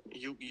doing,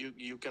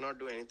 you cannot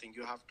do anything.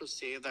 You have to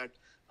say that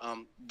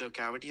the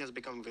cavity has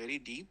become very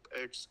deep.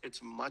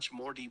 It's much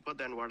more deeper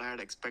than what I had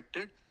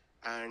expected.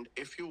 And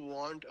if you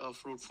want a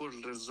fruitful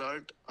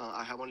result,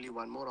 I have only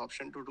one more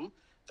option to do.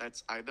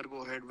 That's either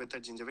go ahead with a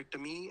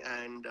gingivectomy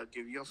and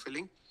give you a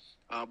filling.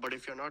 But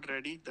if you're not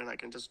ready, then I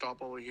can just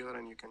stop over here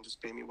and you can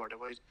just pay me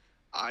whatever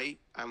I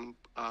am.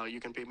 You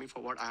can pay me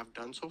for what I have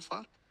done so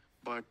far.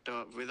 But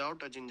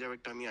without a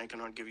gingivectomy, I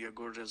cannot give you a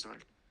good result.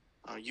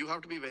 You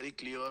have to be very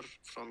clear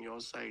from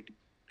your side.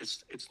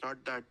 It's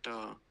not that.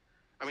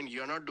 I mean,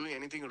 you're not doing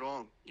anything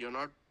wrong. You're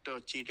not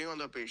cheating on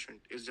the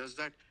patient. It's just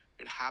that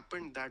it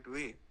happened that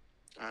way.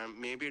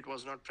 Maybe it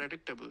was not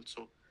predictable.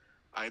 So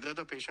either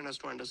the patient has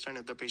to understand.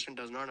 If the patient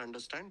does not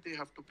understand, they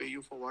have to pay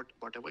you for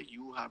whatever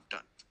you have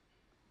done.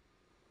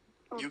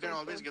 You can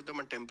always give them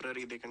a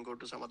temporary. They can go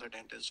to some other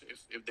dentist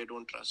if they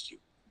don't trust you.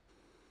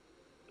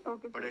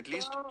 Okay. But at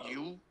least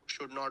you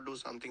should not do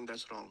something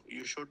that's wrong.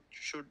 You should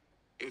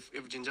if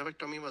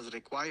gingivectomy was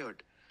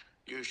required,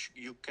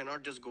 You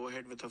cannot just go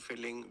ahead with a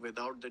filling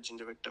without the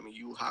gingivectomy.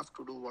 You have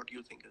to do what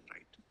you think is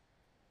right.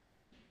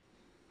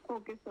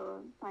 Okay,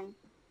 sir. Thanks.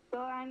 Sir,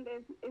 and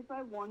if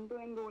I want to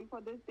enroll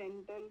for this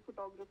dental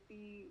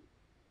photography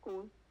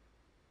course,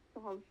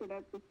 so how should I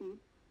proceed?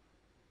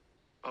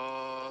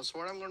 So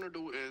what I'm going to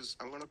do is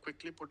I'm going to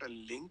quickly put a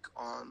link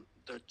on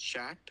the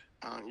chat.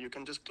 You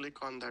can just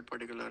click on that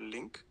particular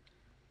link.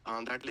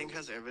 That link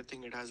has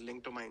everything. It has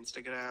link to my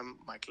Instagram,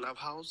 my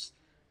clubhouse,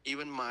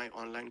 even my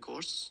online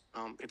course.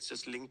 It's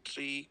just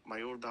Linktree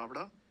Mayur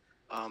Davda.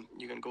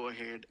 You can go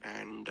ahead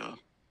and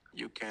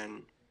you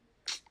can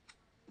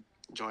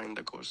join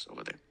the course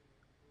over there.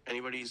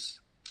 Anybody's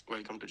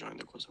welcome to join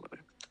the course over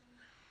there.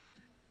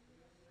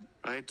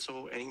 Right.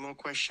 So any more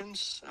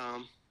questions?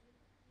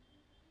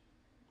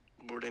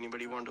 Would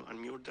anybody want to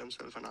unmute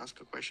themselves and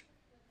ask a question?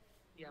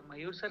 Yeah,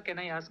 Mayur sir, can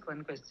I ask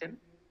one question?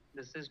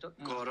 This is Gaurav.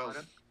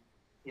 Gaurav.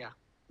 Yeah.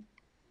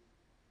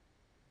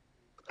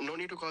 No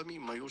need to call me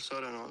Mayur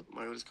sir and all.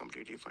 Mayur is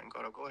completely fine.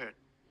 Gaurav, go ahead.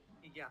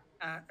 Yeah.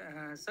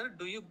 Sir,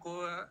 do you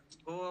go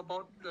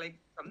about like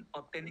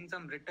obtaining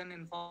some written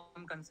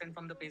informed consent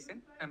from the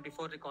patient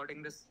before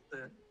recording this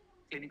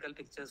clinical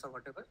pictures or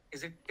whatever?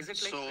 Is it like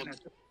So,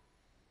 necessary?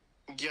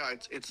 yeah,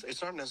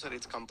 it's not necessary.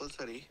 It's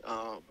compulsory.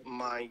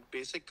 My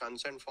basic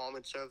consent form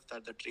itself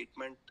that the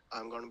treatment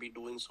I'm going to be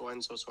doing so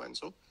and so, so and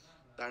so,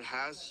 that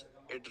has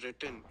it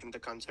written in the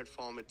consent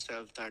form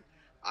itself that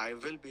I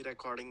will be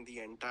recording the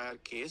entire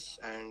case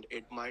and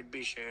it might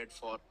be shared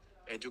for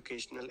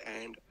educational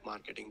and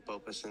marketing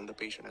purpose, and the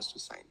patient has to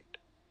sign it.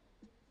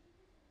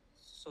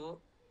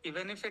 So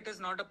even if it is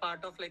not a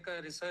part of like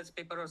a research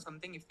paper or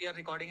something, if we are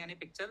recording any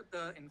picture,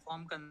 the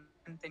informed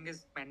consent thing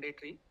is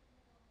mandatory.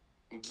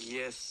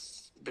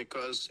 Yes,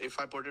 because if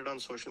I put it on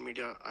social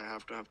media, I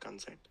have to have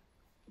consent.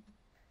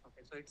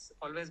 Okay, so it's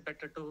always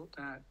better to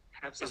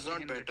have something. It's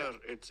not in better.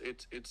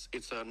 written.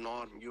 It's a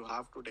norm. You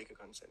have to take a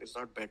consent. It's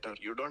not better.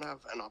 You don't have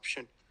an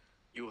option.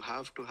 You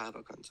have to have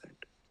a consent.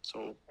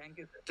 So Thank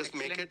you, sir. just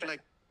make Excellent. it like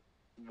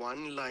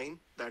one line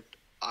that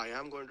I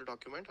am going to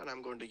document and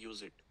I'm going to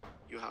use it.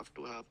 You have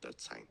to have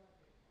that sign.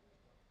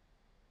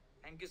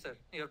 Thank you, sir.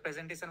 Your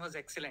presentation was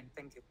excellent.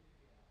 Thank you.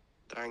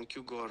 Thank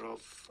you,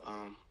 Gaurav.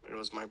 It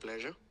was my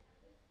pleasure.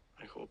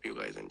 I hope you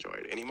guys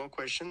enjoyed. Any more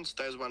questions?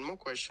 There's one more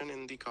question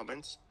in the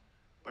comments,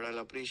 but I'll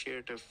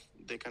appreciate if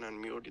they can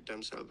unmute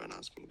themselves and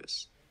ask me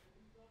this.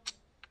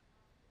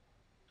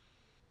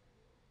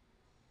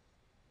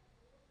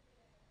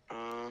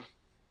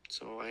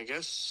 So I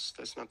guess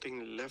there's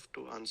nothing left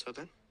to answer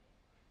then.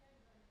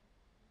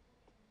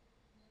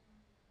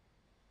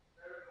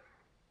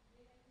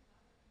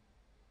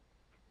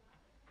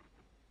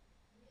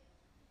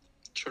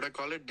 Should I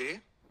call it day?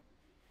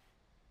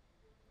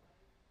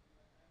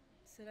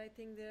 Sir, I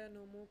think there are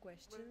no more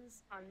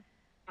questions.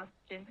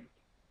 Question.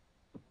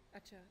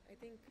 Acha, I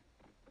think.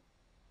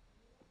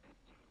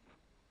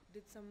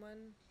 Did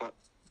someone Ma-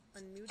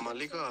 unmute?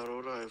 Malika themselves?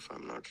 Arora, if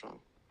I'm not wrong.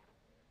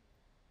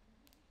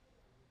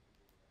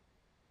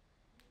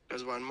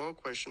 There's one more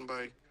question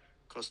by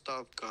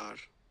Kostav Kar,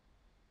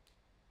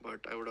 but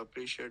I would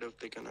appreciate if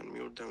they can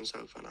unmute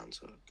themselves and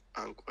answer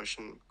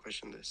question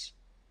this.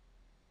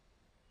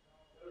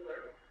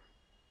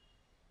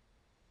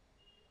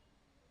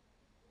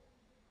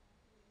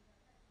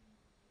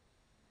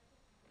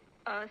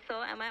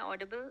 Sir, am I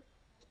audible?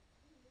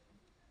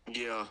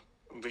 Yeah,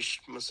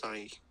 Vish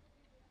Masai.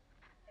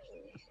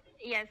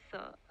 Yes,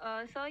 sir.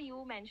 Sir,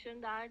 you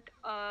mentioned that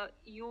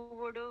you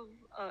would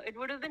have. It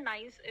would have been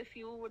nice if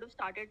you would have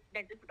started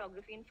dental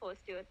photography in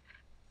first year.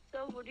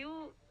 So, would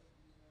you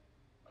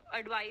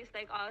advise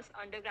like us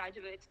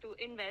undergraduates to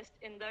invest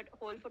in that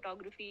whole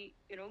photography,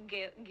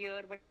 gear,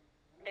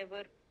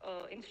 whatever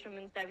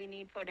instruments that we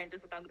need for dental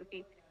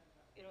photography,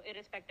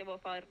 irrespective of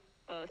our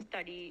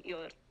study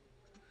year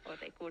or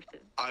like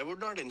courses? I would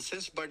not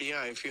insist, but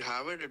yeah, if you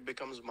have it, it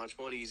becomes much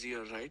more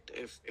easier, right?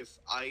 If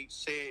I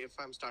say if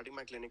I'm starting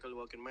my clinical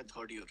work in my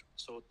third year,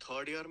 so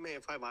third year mein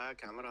if I buy a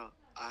camera,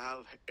 I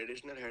have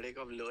additional headache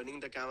of learning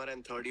the camera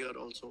in third year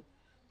also.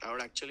 I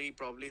would actually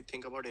probably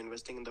think about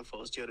investing in the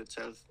first year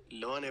itself,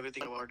 learn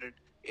everything about it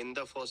in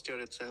the first year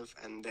itself,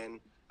 and then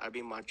I'd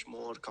be much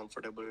more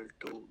comfortable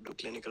to do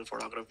clinical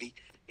photography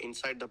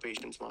inside the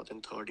patient's mouth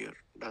in third year.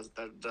 Does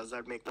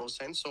that make no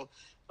sense? So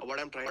what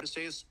I'm trying to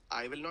say is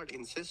I will not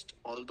insist,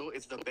 although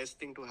it's the best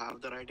thing to have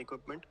the right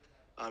equipment.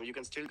 You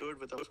can still do it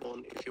with a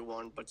phone if you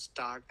want, but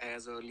start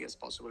as early as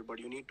possible. But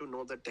you need to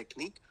know the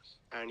technique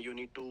and you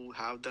need to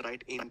have the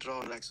right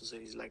intraoral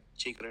accessories like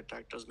cheek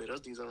retractors, mirrors.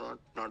 These are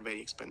not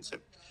very expensive.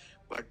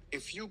 But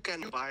if you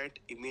can buy it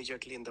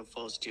immediately in the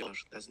first year,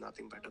 there's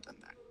nothing better than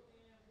that.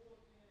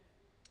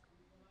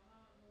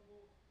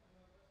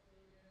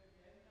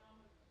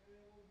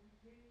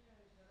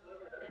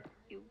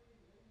 Thank you.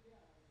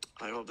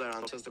 I hope that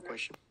answers the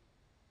question.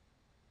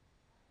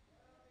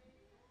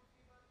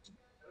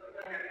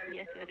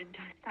 Yes, sir, it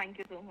does. Thank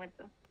you so much,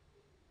 sir.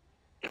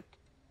 Yep.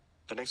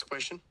 The next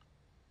question.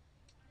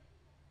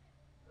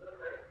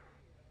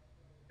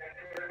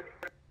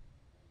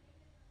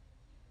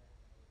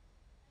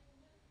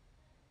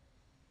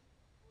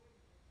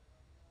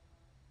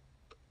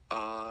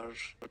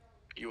 are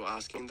you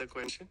asking the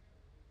question?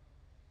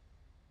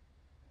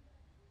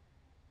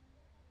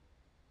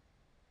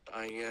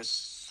 I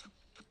guess.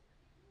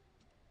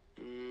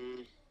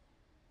 Mm,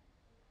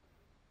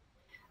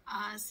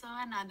 So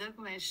another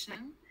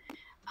question.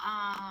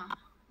 Uh,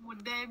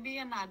 would there be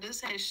another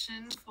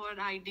session for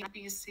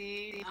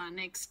IDPC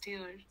next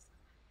year?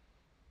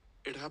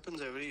 it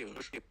happens every year.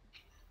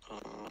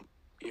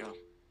 Yeah.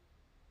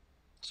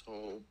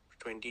 So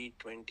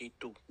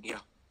 2022. Yeah.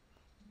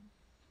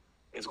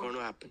 It's going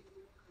to happen.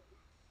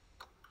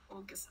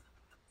 Okay, sir.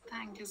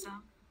 Thank you, sir.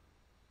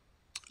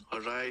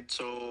 All right.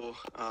 So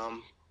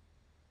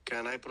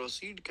can I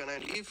proceed? Can I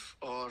leave?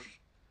 Or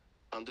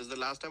this is the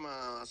last time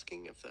I'm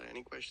asking. If there are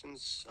any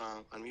questions,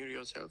 unmute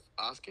yourself,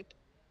 ask it,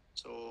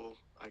 so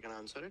I can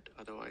answer it.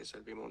 Otherwise,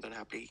 I'll be more than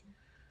happy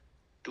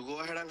to go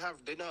ahead and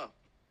have dinner.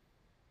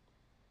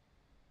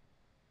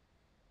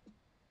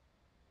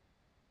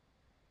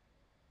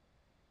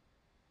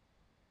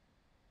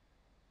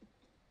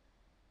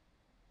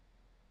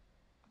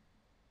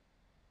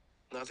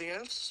 Nothing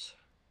else?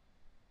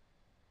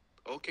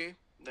 Okay,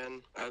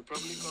 then I'll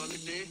probably call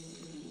it day.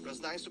 It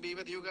was nice to be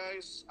with you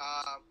guys.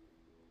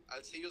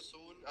 I'll see you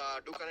soon.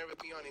 Do connect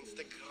with me on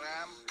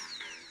Instagram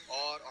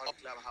or on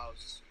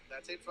Clubhouse.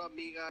 That's it from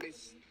me,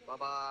 guys. Bye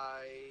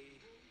bye.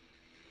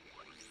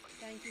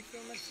 Thank you so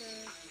much,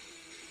 sir.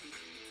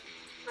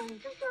 Thank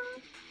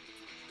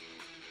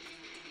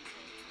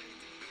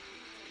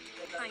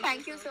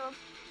you, sir.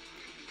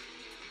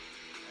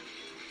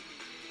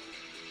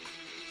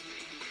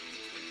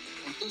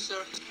 Thank you,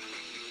 sir.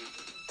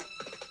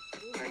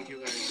 Thank you,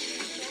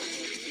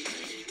 guys.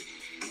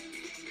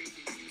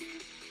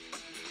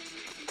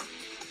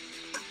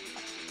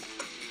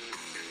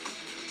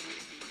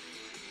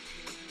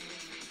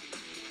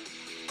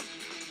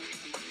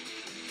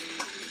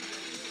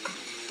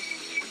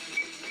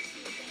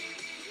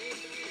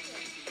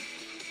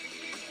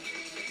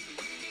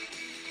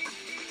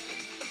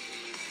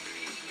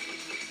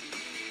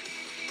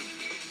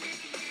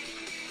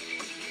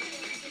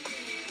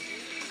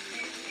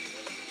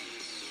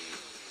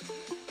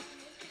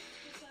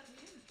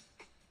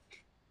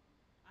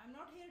 I'm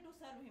not here to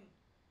serve him.